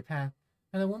Erickson Japan,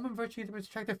 and a woman virtual YouTubers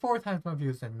attracted 4 times more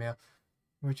views than male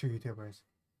virtual YouTubers.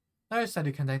 Another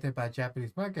study conducted by a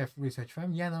Japanese market research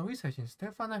firm, Yano Research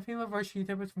Institute, found that female virtual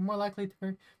YouTubers were more likely to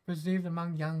be perceived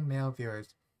among young male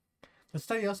viewers. The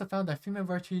study also found that female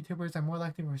virtual YouTubers are more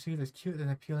likely to be perceived as cute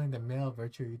and appealing than male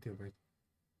virtual YouTubers.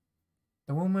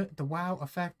 The wow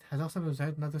effect has also been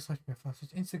observed in other social media platforms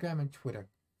such as Instagram and Twitter.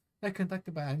 Study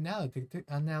conducted by an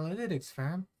analytics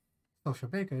firm, Social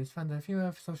Bakers, found that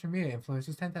female social media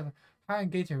influencers tend to have a higher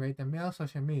engagement rate than male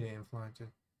social media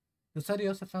influencers. The study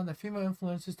also found that female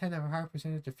influencers tend to have a higher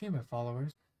percentage of female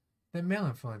followers than male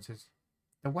influencers.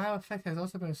 The wow effect has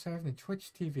also been observed in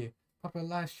Twitch TV, a popular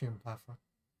live stream platform.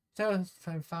 Studies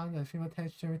found that female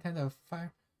streamers tend to have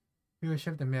higher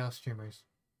viewership than male streamers.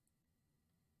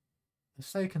 A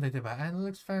study conducted by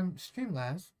analytics firm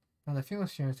Streamlabs found that female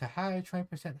streamers have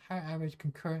 20% higher average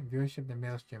concurrent viewership than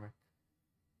male streamers.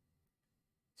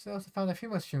 Study also found that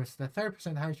female streamers have a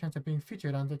 30% higher chance of being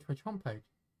featured on their Twitch homepage.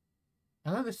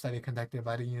 Another study conducted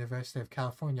by the University of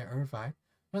California, Irvine,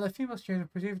 found that female streamers are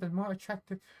perceived as more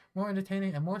attractive, more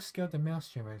entertaining, and more skilled than male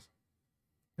streamers.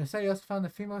 The study also found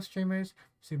that female streamers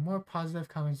receive more positive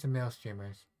comments than male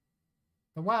streamers.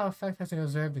 The wow effect has been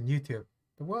observed in YouTube,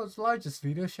 the world's largest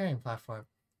video sharing platform.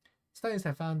 Studies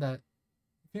have found that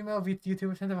female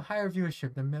YouTubers tend to have a higher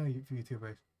viewership than male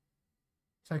YouTubers.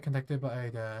 A study conducted by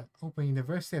the Open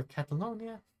University of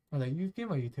Catalonia found that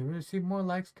female YouTubers receive more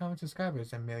likes, comments, and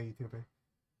subscribers than male YouTubers.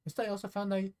 The study also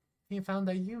found that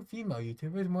female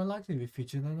YouTubers are more likely to be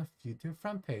featured on the YouTube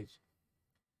front page.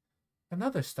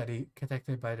 Another study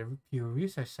conducted by the Pew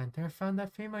Research Center found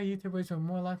that female YouTubers were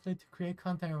more likely to create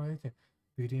content related to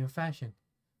beauty and fashion,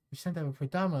 which tend to have a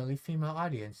predominantly female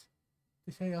audience.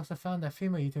 The study also found that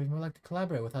female YouTubers more likely to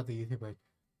collaborate with other YouTubers,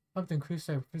 help to increase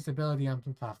their visibility on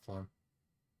the platform.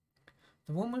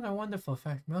 The Women Are Wonderful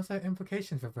effect may also have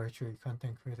implications for virtual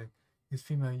content creators use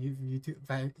female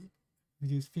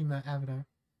avatar.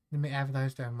 They may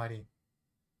avatars that are muddy.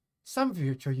 Some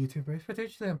virtual YouTubers,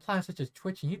 particularly on platforms such as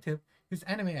Twitch and YouTube, use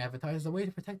anime avatars as a way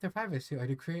to protect their privacy or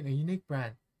to create a unique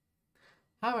brand.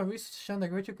 However, research has shown that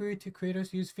virtual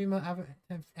creators who use female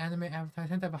anime avatars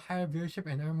tend to have a higher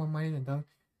viewership and earn more money than those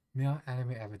male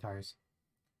anime avatars.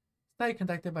 A study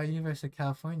conducted by the University of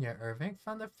California, Irvine,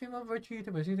 found that female virtual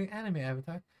YouTubers using anime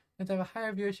avatars tend to have a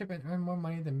higher viewership and earn more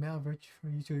money than male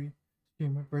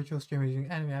virtual streamers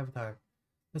using anime avatars.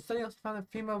 The study also found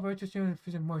that female virtual streamers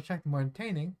are more attractive, more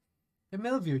entertaining than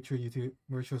male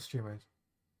virtual streamers.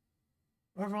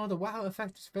 Overall, the wow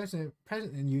effect is present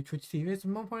in Twitch TV. It's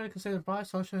more important to consider broad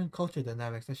social and cultural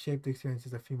dynamics that shape the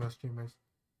experiences of female streamers.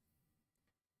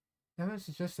 Evidence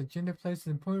suggests that gender plays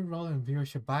an important role in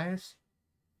viewership bias,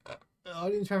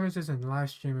 audience preferences, and live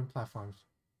streaming platforms.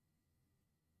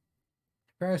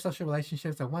 Various social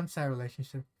relationships are one-sided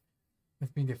relationships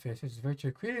with media affairs such as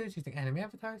virtual creators using anime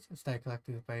avatars. A study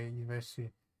collected by a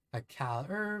university like Cal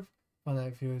Irv found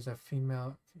that viewers of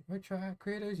female virtual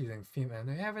creators using female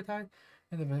anime avatars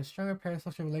and have a stronger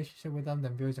parasocial relationship with them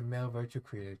than viewers of male virtual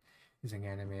creators using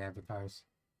anime avatars.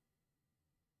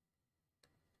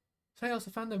 So I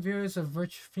also found that viewers of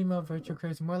female virtual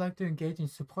creators are more likely to engage in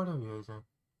support of viewers of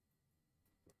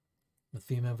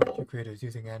female virtual creators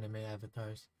using anime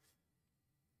avatars.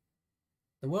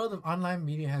 The world of online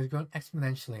media has grown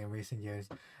exponentially in recent years,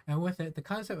 and with it, the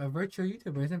concept of virtual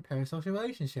YouTubers and parasocial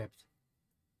relationships.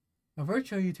 A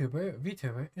virtual YouTuber,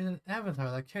 VTuber, is an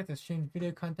avatar like character that streams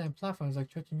video content on platforms like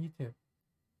Twitch and YouTube.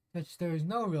 Such there is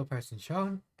no real person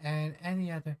shown, and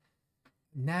any other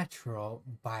natural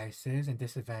biases and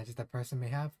disadvantages that person may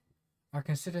have are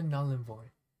considered null and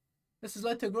void. This has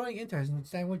led to a growing interest in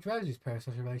understanding what drives these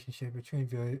parasocial relationships between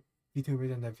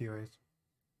VTubers and their viewers,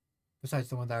 besides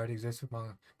the one that already exists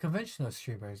among conventional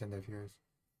streamers and their viewers.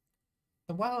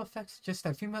 The wow effect suggests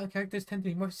that female characters tend to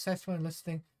be more successful in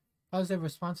eliciting positive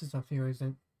responses from viewers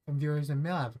than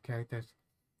male characters.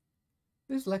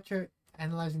 This lecture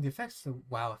analyzing the effects of the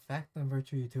wow effect on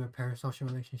VtRU YouTuber parasocial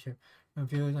relationship from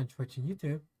viewers on Twitch and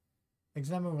YouTube,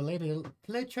 examine related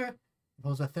literature,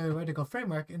 propose a theoretical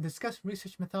framework, and discuss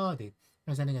research methodology,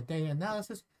 presenting a data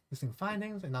analysis, listing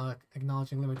findings, and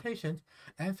acknowledging limitations,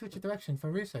 and future direction for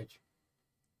research.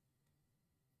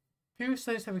 Previous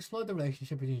studies have explored the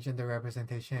relationship between gender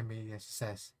representation and media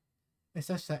success. It's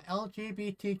such that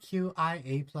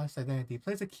LGBTQIA+ identity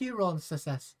plays a key role in the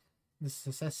successes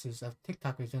of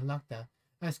TikTokers in lockdown,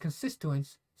 as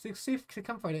constituents seek to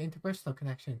comfort an interpersonal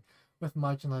connection with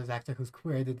marginalized actors whose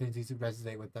queer identities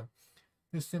resonate with them.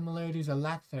 The similarities or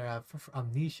lack thereof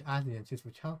of niche audiences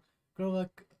which help grow a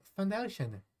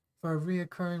foundation for a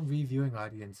reoccurring reviewing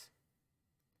audience.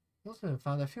 It also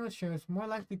found that female streamers more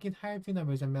likely gain higher view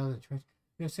numbers than males on Twitch,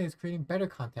 because it's creating better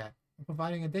content and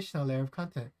providing additional layer of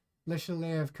content, additional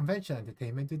layer of conventional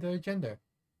entertainment due to their gender.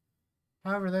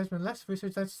 However, there's been less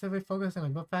research that's specifically focusing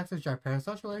on what factors drive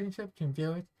parasocial relationships between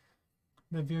viewers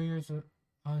and the viewers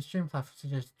on streaming platforms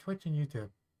such as Twitch and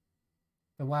YouTube.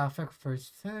 The wow effect refers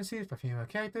to tendencies for female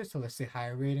characters to let's say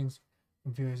higher ratings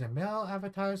from viewers and male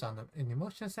avatars in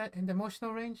the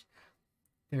emotional range.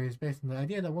 Theory is based on the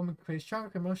idea that women create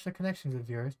stronger emotional connections with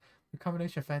viewers with a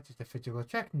combination of factors like physical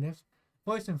attractiveness,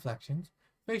 voice inflections,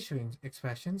 facial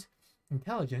expressions,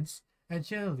 intelligence,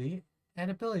 agility, and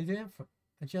ability to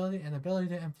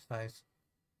emphasize.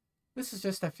 This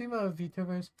suggests that female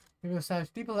VTubers will establish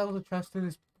deeper levels of trust through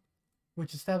this,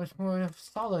 which establish more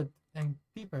solid and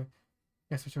deeper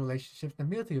social relationships than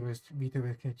male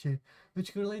VTubers can achieve,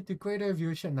 which could lead to greater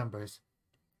viewership numbers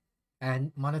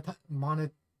and monetary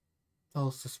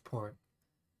support.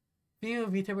 Female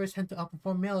VTubers tend to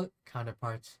outperform male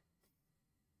counterparts,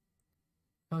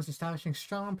 thus establishing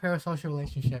strong parasocial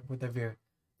relationship with their viewer.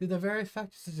 Due to various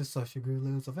factors such as social group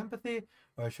levels of empathy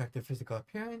or attractive physical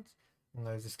appearance, and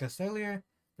as discussed earlier,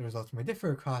 the results may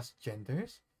differ across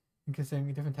genders, and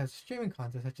considering different types of streaming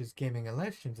content such as gaming and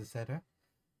live streams, etc.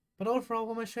 But overall,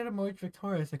 women should emerge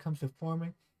victorious when it comes to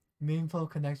forming meaningful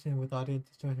connection with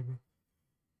audiences joining me.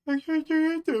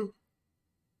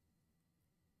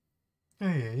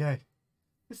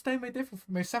 This study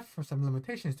may suffer from some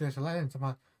limitations due to reliance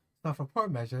upon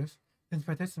self-report measures, since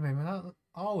participants may not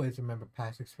always remember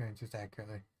past experiences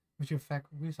accurately, which affect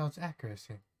results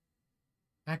accurately.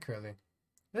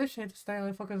 Additionally, the study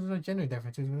only focuses on gender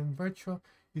differences within virtual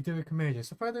YouTuber communities,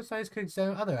 so further studies could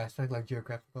examine other aspects like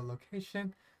geographical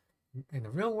location in the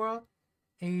real world,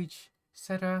 age,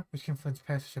 etc., which can influence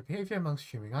parasocial behavior among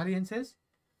streaming audiences.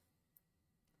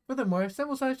 Furthermore,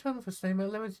 sample size training for study may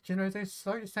limit generating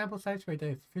larger sample size for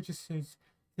data for future studies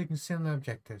seeking similar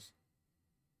objectives.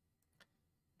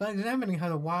 By examining how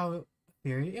the wow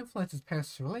theory influences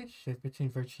parasocial relationships between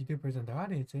VtRU YouTubers and their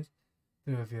audiences,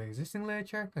 through reviewing existing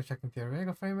literature, constructing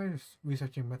theoretical frameworks,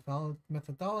 researching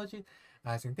methodology,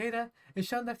 analyzing data, it's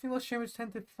shown that female streamers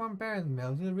tend to perform better than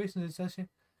males due to reasons associated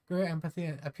greater empathy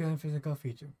and appealing physical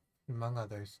features, among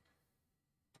others.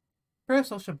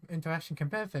 Parasocial interaction can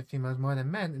benefit females more than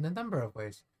men in a number of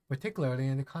ways, particularly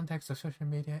in the context of social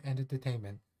media and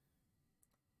entertainment.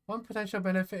 One potential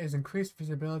benefit is increased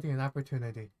visibility and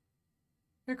opportunity.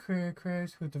 Career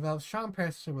creators who develop strong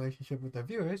parasocial relationships with their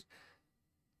viewers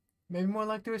may be more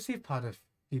likely to receive positive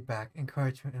feedback,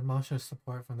 encouragement, and emotional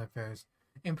support from their viewers,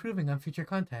 improving on future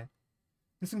content.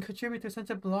 This can contribute to a sense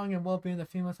of belonging and well-being that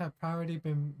females have already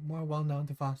been more well-known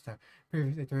to foster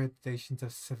previous iterations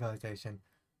of civilization,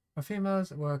 where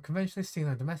females were conventionally seen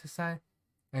on the domestic side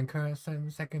and current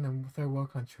second and third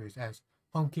world countries as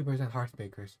homekeepers and hearth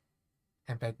bakers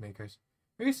and bed makers.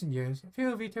 In recent years,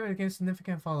 female VTubers gained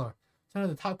significant followers, some of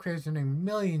the top creators earning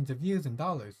millions of views and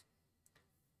dollars.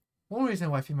 One reason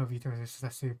why female VTubers are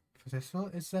successful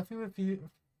is that female VTubers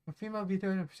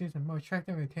are perceived as more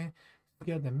attractive and retain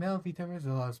skilled than male VTubers, as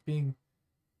well as being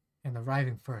and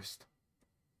arriving first.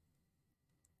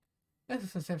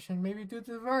 This perception may be due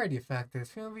to a variety of factors.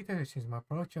 Female VTubers seem more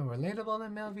approachable and relatable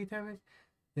than male VTubers.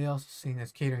 They are also seen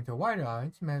as catering to a wider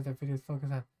audience. Many of their videos focus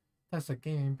on types like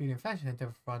gaming, beauty, and fashion, and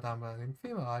differ from a dominant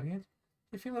female audience.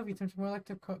 The female VTubers are more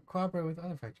likely to cooperate with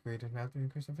other VTubers creators and to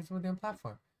increase their visibility on the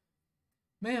platform.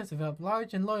 Many have developed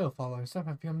large and loyal followers. Some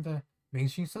have become the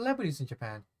mainstream celebrities in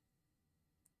Japan.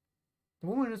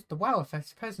 The wow effect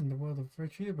is present in the world of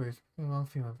VtRU YouTubers among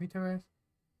female VTubers.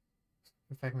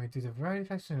 The fact may due to a variety of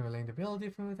factors and relatability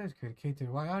of female VTubers could cater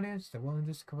to a wide audience that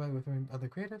willingness to collaborate with other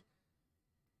creators.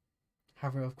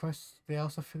 However, of course, they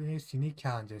also face unique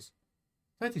challenges.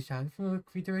 Despite these challenges, female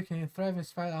VTubers can thrive and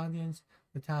inspire audience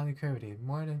with talent and creativity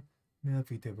more than male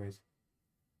VTubers.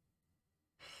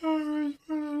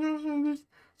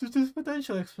 There's this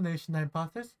potential explanation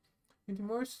hypothesis. We need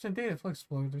more research and data for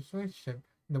exploring this relationship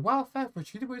and the wild fact for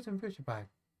VTubers and viewership by.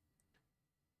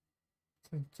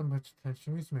 So much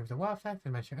potential reason maybe the wild fact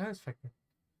and mention unexpected.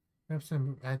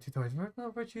 Represent attitude towards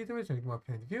virtue YouTubers and more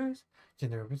appealing to viewers,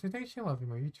 gender representation, while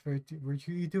more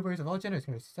virtue YouTubers of all genders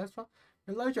can be successful,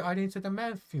 a larger audience that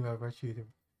demand female virtue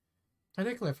YouTubers.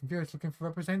 Particularly from viewers looking for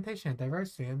representation and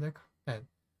diversity in their content,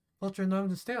 cultural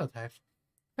norms and stereotypes.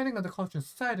 Depending on the culture and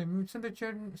society, moves into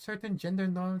certain gender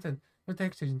norms and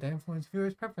protections that influence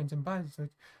viewers' preference and biases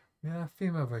towards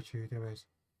female virtue YouTubers.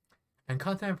 And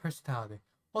content and personality.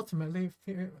 Ultimately,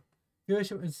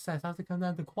 viewership and success have to come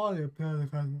down to quality of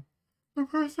content. The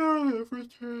personality of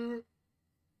virtue.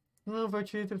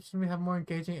 Virtue YouTubers may have more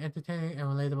engaging, entertaining, and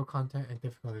relatable content and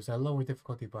difficulties at a lower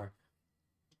difficulty bar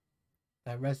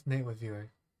that resonate with viewers.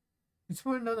 It's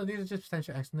important to note that these are just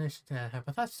potential explanations to that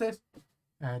hypothesis.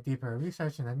 Deeper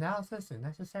research and analysis is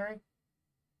necessary.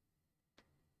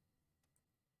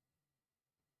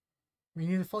 We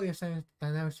need to fully assess the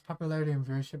dynamics, popularity, and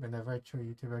viewership in the virtual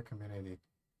YouTuber community.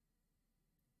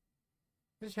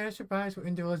 This viewership bias where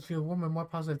individuals view women more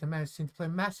positive than men seems to play a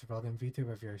massive role in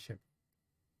VTuber viewership.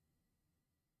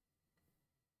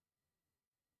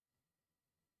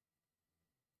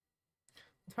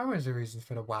 The primary reasons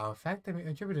for the wow effect have been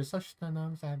attributed to social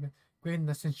dynamics that have been ingrained in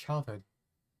us since childhood.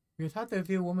 We are taught to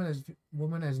view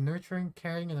women as nurturing,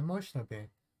 caring, and emotional being,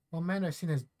 while men are seen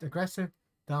as aggressive,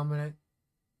 dominant,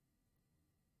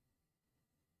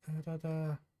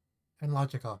 and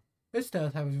logical. This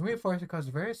stereotype was reinforced across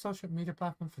various social media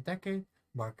platforms for decades.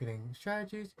 Marketing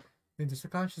strategies lead to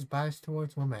subconscious bias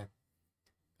towards women when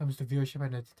it comes to viewership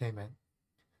and entertainment.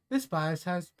 This bias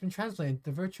has been translated into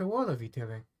the virtual world of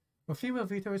VTubing, where female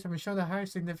VTubers have been shown a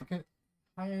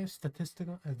higher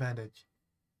statistical advantage.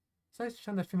 Studies have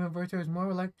shown that female VTubers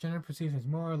more like gender perceived as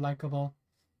more likable.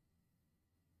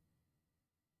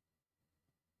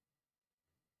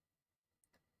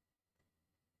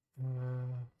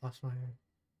 Lost my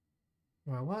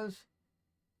where I was.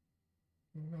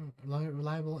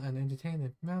 Reliable and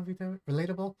entertaining male VTuber.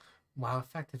 Relatable. Wow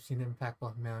effect have seen an impact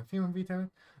both male and female VTubers,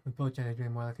 with both genders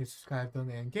being more likely to subscribe to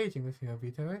and engaging with female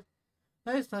VTubers.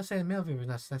 That is not saying male VTubers are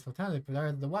not successful talented, but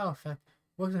rather the wow effect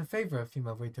works in favor of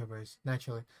female VTubers,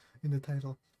 naturally, in the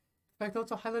title. The fact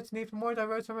also highlights the need for more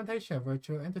diverse representation of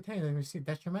virtual entertainment and receive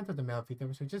detrimental to male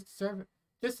VTubers who just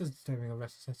as deserving of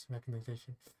rest sense of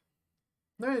recognition.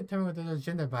 Another determine whether there's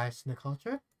gender bias in the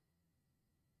culture.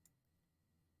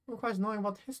 It requires knowing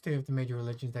about the history of the major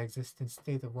religions that exist in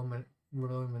state of women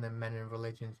and men in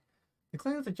religions. The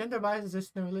claim that the gender bias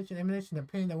exists in a religion emanates from the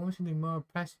opinion that women should be more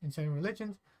oppressed in certain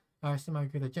religions. Some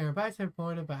argue that gender bias is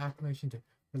promoted by acclamation to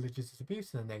religious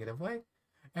abuse in a negative way.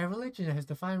 A religion has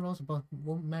defined roles of both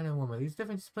men and women. These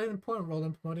differences play an important role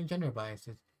in promoting gender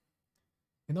biases.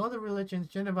 In other religions,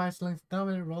 gender bias links a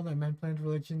dominant role that men play in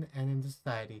religion and in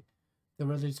society. The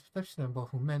religious perception of both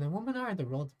who men and women are in the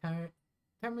role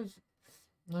determines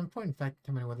an important fact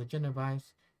determining whether gender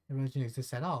bias in religion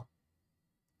exists at all.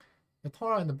 The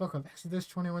Torah in the book of Exodus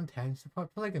 21:10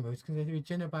 support polygamy, which is considered to be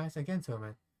gender bias against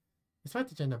women. Despite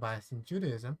the gender bias in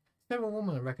Judaism, several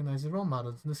women are recognized as role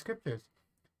models in the scriptures.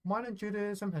 Modern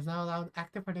Judaism has now allowed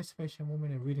active participation of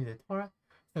women in reading the Torah,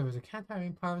 so there was a cantor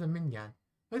being part of the minyan.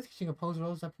 Those teaching opposed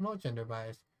roles that promote gender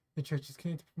bias. The church is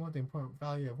keen to promote the important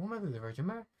value of women through the Virgin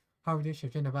Mary. However, the issue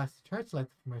of gender bias in the church led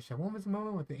to the formation of women's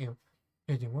movement with the aim of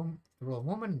changing the role of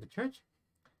women in the church.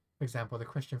 For example, the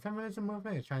Christian feminism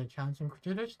movement is trying to challenge some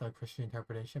traditional Christian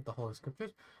interpretation of the Holy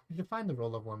Scriptures, which define the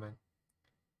role of women.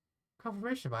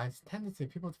 Confirmation bias, tendency of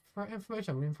people to prefer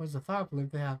information reinforces the thought belief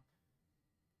they have.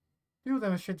 People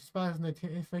demonstrate this bias in their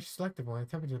information selective when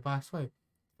interpreted the biased way.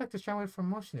 Affect the strong way for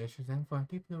emotional issues and for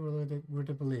deeply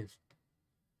rooted beliefs.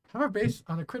 However, based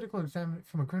on a critical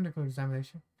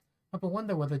examination, people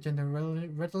wonder whether gender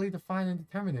readily define and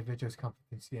determine individuals'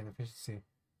 competency and efficiency.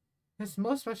 This is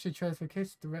most especially true for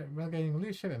cases of relegating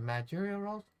leadership and managerial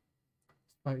roles.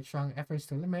 Despite strong efforts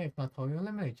to eliminate, if not totally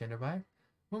eliminate, gender bias,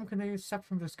 women continue to suffer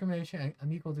from discrimination and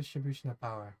unequal distribution of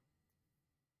power.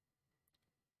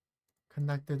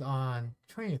 Conducted on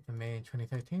 20th of May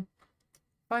 2013,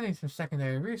 findings from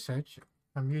secondary research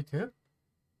from YouTube,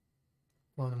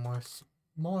 one of the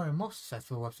more and most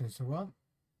successful websites in the world.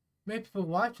 Many people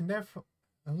watch and therefore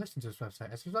listen to this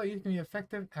website. As a result, it can be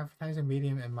effective advertising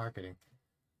medium and marketing.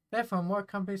 Therefore, more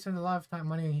companies spend a lot of time,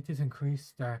 money, and heat to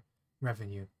increase their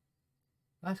revenue.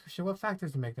 Last question: what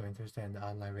factors do make them interested in the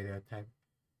online video type?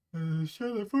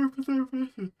 Show that 4%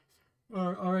 participants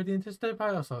are already interested in the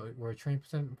product. Also, where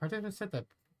 20% participants said that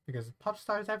because pop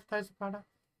stars advertise the product.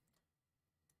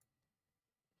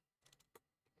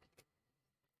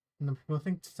 And the people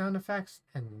think the sound effects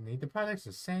and need the products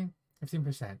the same.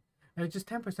 15%. And just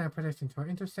 10% of participants who are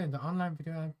interested in the online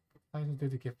video advertising due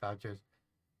to gift vouchers.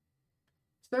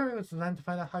 Survey was designed to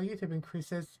find out how YouTube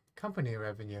increases company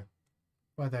revenue.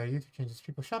 Whether YouTube changes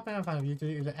people shopping or find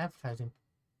YouTube user advertising.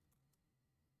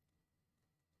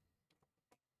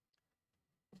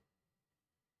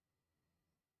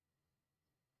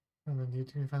 And then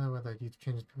YouTube can find out whether YouTube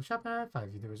changes people shopping or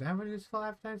find YouTubers ever useful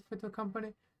advertising for the company.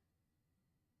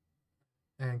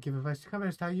 And give advice to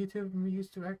companies how YouTube can be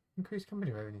used to increase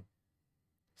company revenue.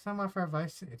 Some offer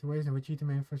advice into ways in which YouTube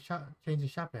may influence changing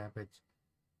shopping habits,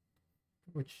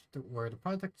 where the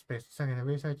product is based on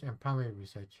secondary research and primary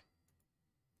research.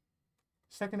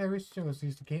 Secondary research was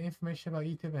used to gain information about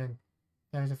YouTube and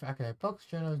there's for academic books,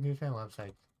 journals, news, and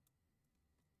websites.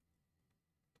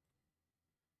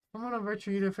 Someone on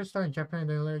virtual YouTube first started in Japan,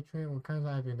 then later trained what kinds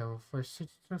of having the first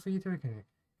social YouTube can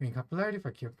gain popularity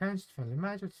for cute parents, friendly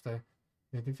matches,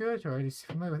 the viewers are already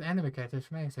familiar with anime characters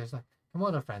from anime like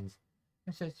Komodo friends.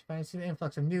 And such by the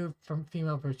influx of new from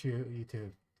female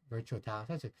virtual talents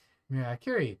such as Mirai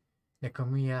Curie,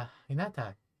 Nekomiya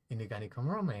Hinata, Inugani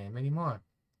Komurome, and many more.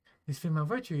 These female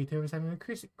virtual YouTubers have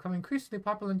become increasingly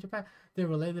popular in Japan. Their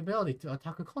relatability to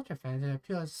otaku culture fans and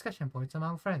appeal as discussion points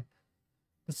among friends.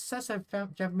 The success of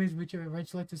Japanese VTubers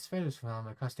eventually led to this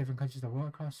phenomenon across different countries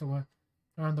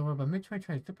around the world by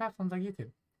mid-2020 to platforms like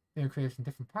YouTube. They were created from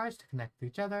different parts to connect to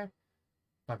each other,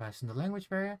 bypassing the language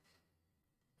barrier.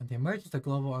 And the emergence of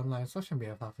global online social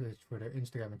media platforms like Twitter,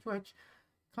 Instagram, and Twitch,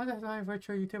 content online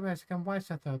virtual YouTuber has become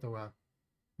widespread throughout the world.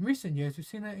 In recent years, we've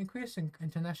seen an increase in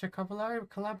international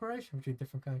collaboration between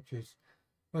different countries'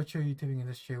 virtual YouTubing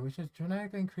industry, which has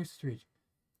dramatically increased its reach.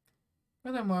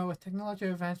 Furthermore, with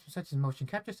technological advancements such as motion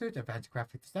capture suits, advanced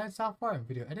graphic design software, and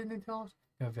video editing tools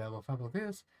available for public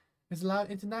use, it's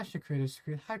allowed international creators to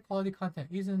create high-quality content,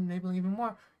 easily enabling even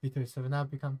more YouTubers to now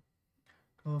become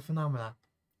global phenomena.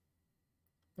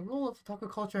 The role of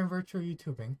otaku culture in virtual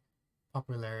YouTubing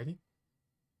popularity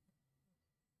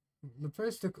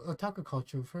refers to otaku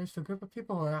culture refers to a group of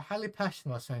people who are highly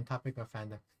passionate about a certain topic or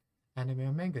fandom, anime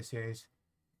or manga series.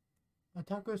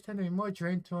 Otakus tend to be more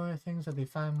drawn toward things that they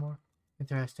find more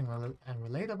interesting and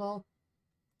relatable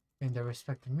in their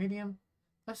respective medium.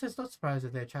 Thus, it's not surprising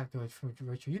that they're attracted to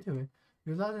virtual YouTubing.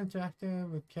 We allow them to interact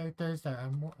with characters that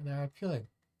are appealing.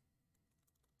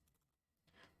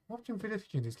 Watching videos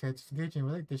featuring these characters engaging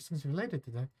in things related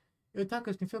to them,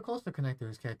 otakus can feel closer connected to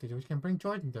these characters, which can bring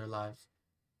joy into their lives.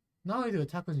 Not only do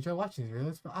otakus enjoy watching these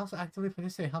videos, but also actively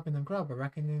participate in helping them grow by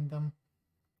recommending them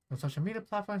on social media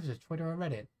platforms such as Twitter or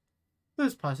Reddit.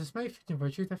 This process may feature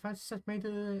virtue that fans such made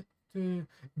to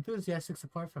enthusiastic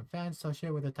support from fans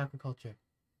associated with otaku culture.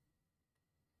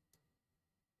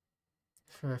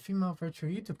 For female virtual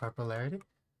YouTube popularity,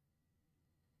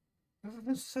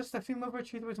 it's such that female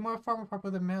virtual YouTubers are far more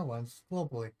popular than male ones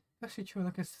globally. Especially true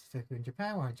looking statistically in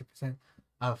Japan, 100%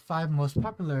 of 5 most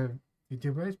popular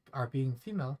YouTubers are being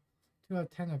female, 2 out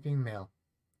of 10 are being male.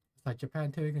 It's like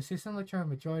Japan too, you can see similar trend,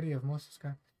 majority of most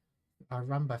subscribers are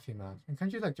run by females. In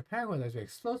countries like Japan, where there's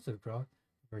explosive growth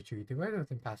of virtual YouTubers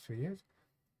within the past few years,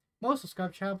 most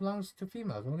subscribed channel belongs to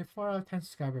females. Only 4 out of 10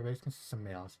 subscriber base consists of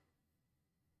males.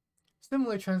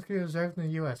 Similar trends can be observed in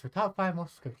the US, where top 5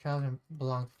 most subscribed channels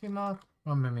belong to female,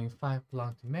 while remaining 5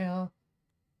 belong to male.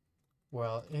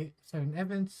 While certain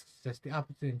evidence suggests the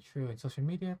opposite is true in social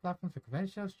media platforms for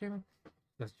conventional streaming,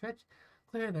 such as Twitch,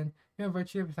 clear then female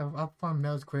virtual YouTubers have outperformed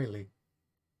males greatly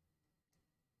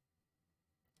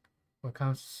when it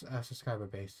comes to subscriber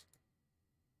base.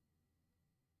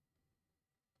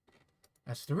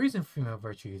 As to the reason for female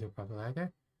virtue YouTube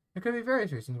popularity, there could be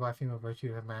various reasons why female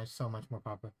virtue have managed so much more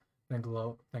popular than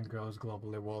girls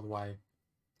globally worldwide.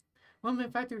 One main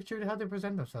factor is how they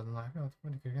present themselves in life. Female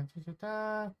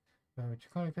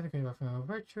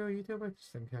virtue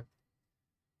YouTubers,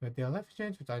 but their life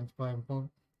exchange, which I both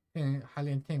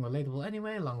highly entertaining, relatable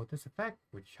anyway, along with this effect,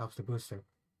 which helps to boost their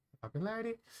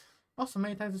popularity. Also,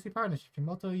 many times we see partnerships between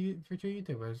multiple virtual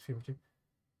YouTubers,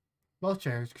 both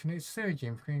chairs create synergy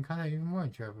and creating content even more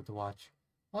enjoyable to watch.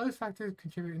 All these factors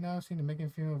contribute now seen to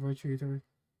making female virtual YouTubers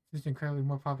just incredibly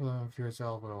more popular than viewers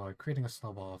overall, creating a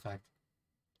snowball effect.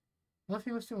 Although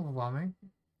females still overwhelming,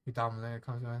 we dominate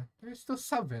comes around, there is still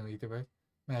some female YouTubers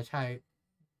manage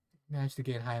to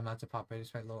gain high amounts of popularity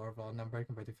despite low overall number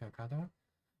compared to female content.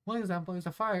 One example is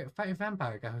a fighting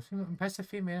vampire guy whose impressive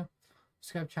female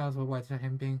subscribe channels worldwide, to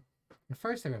him being the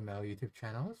first ever male YouTube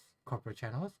channels, corporate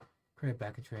channels, created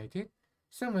back in 2018.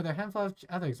 Similarly, there are a handful of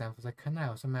other examples like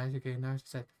Kanao, some magic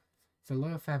narcissist. It's a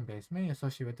loyal fan base, many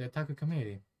associated with the otaku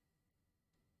community.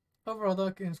 Overall,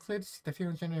 though, it's clear to see the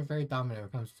female gender are very dominant when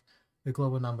it comes to the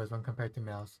global numbers when compared to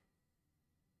males.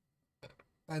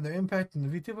 And their impact on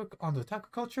the VTuber on the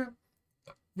otaku culture.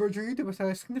 Virtual YouTubers had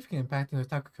a significant impact on the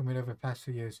otaku community over the past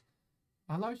few years.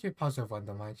 A largely positive one,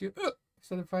 though, mind you.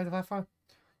 Instead of the platform,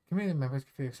 community members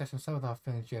could feel access and without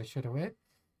feeling judged straight away.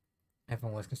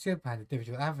 Everyone was concealed behind the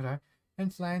digital avatar,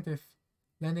 hence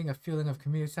lending a feeling of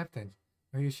community acceptance,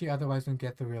 where you otherwise don't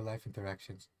get the real life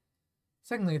interactions.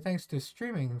 Secondly, thanks to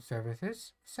streaming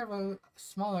services, several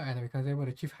smaller anime are able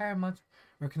to achieve higher amounts of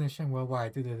recognition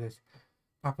worldwide due to this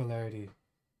popularity,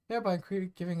 thereby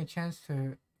giving a chance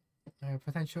to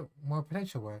more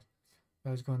potential work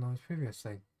that was going on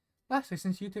previously. Lastly,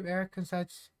 since YouTube era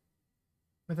coincides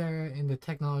with era in the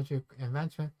technology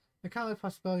advancement, the countless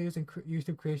possibilities in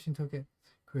YouTube creation toolkit,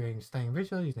 creating stunning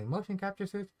visuals using motion capture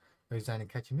suits, or designing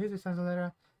catchy music sounds,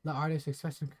 etc., let artists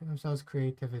express themselves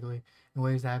creatively in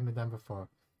ways that haven't been done before,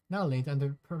 now linked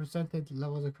underrepresented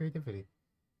levels of creativity,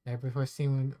 never before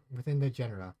seen within the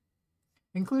genre.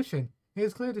 In conclusion, it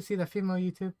is clear to see that female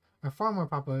YouTube are far more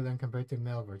popular than compared to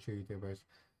male virtual YouTubers,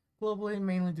 globally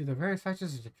mainly due to various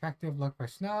factors such as attractive look,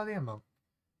 personality, among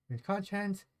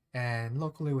content, and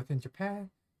locally within Japan,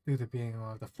 due to being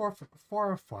one of the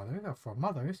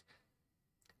foremothers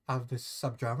of this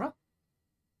subgenre.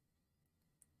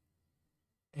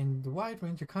 In the wide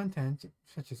range of content,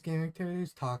 such as gaming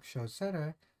activities, talk shows,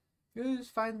 etc., viewers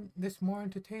find this more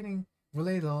entertaining,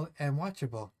 relatable, and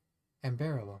watchable, and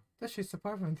bearable. Thus,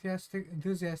 support from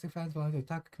enthusiastic fans belonging to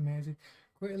the otaku community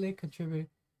greatly contribute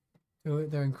to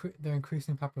their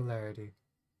increasing popularity,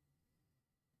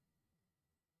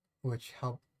 which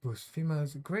help boost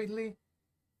females greatly,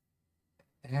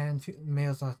 and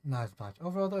males not as much.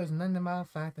 Overall, there is an undeniable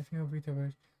fact that female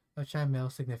VTubers outshine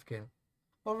males significantly.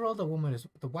 Overall,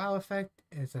 the wow effect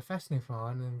is a fascinating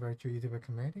phenomenon in the virtual YouTuber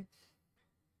community.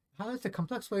 It highlights the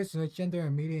complex ways in which gender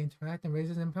and media interact and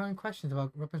raises important questions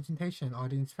about representation and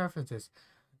audience preferences.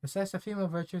 The success of female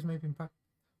virtues may be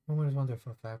woman is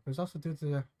wonderful fact, but it's also due to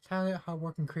their talent, hard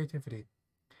work, and creativity.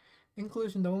 In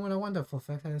conclusion, the woman are wonderful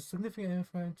fact has a significant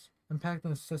impact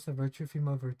on the success of virtual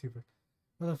female VTubers.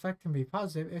 While the effect can be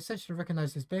positive, it's essential to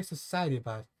recognize this basic society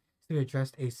bias to be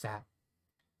addressed ASAP.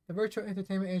 The virtual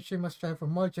entertainment industry must strive for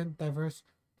more diverse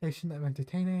representation of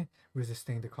entertaining,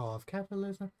 resisting the call of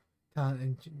capitalism,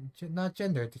 talent, and not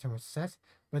gender determines success,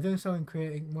 but doing so in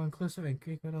creating more inclusive and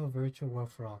equitable virtual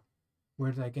world for all.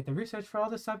 Where did I get the research for all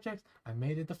the subjects? I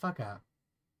made it the fuck out.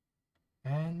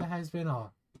 And that has been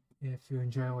all. If you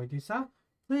enjoy what you saw,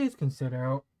 please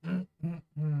consider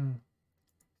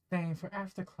staying for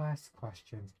after class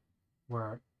questions,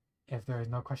 where if there is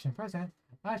no question present,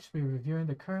 I should be reviewing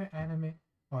the current anime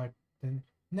or the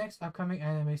next upcoming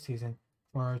anime season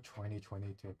for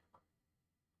 2022.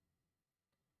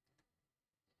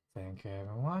 Thank you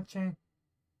for watching.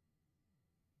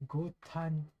 Good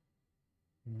time.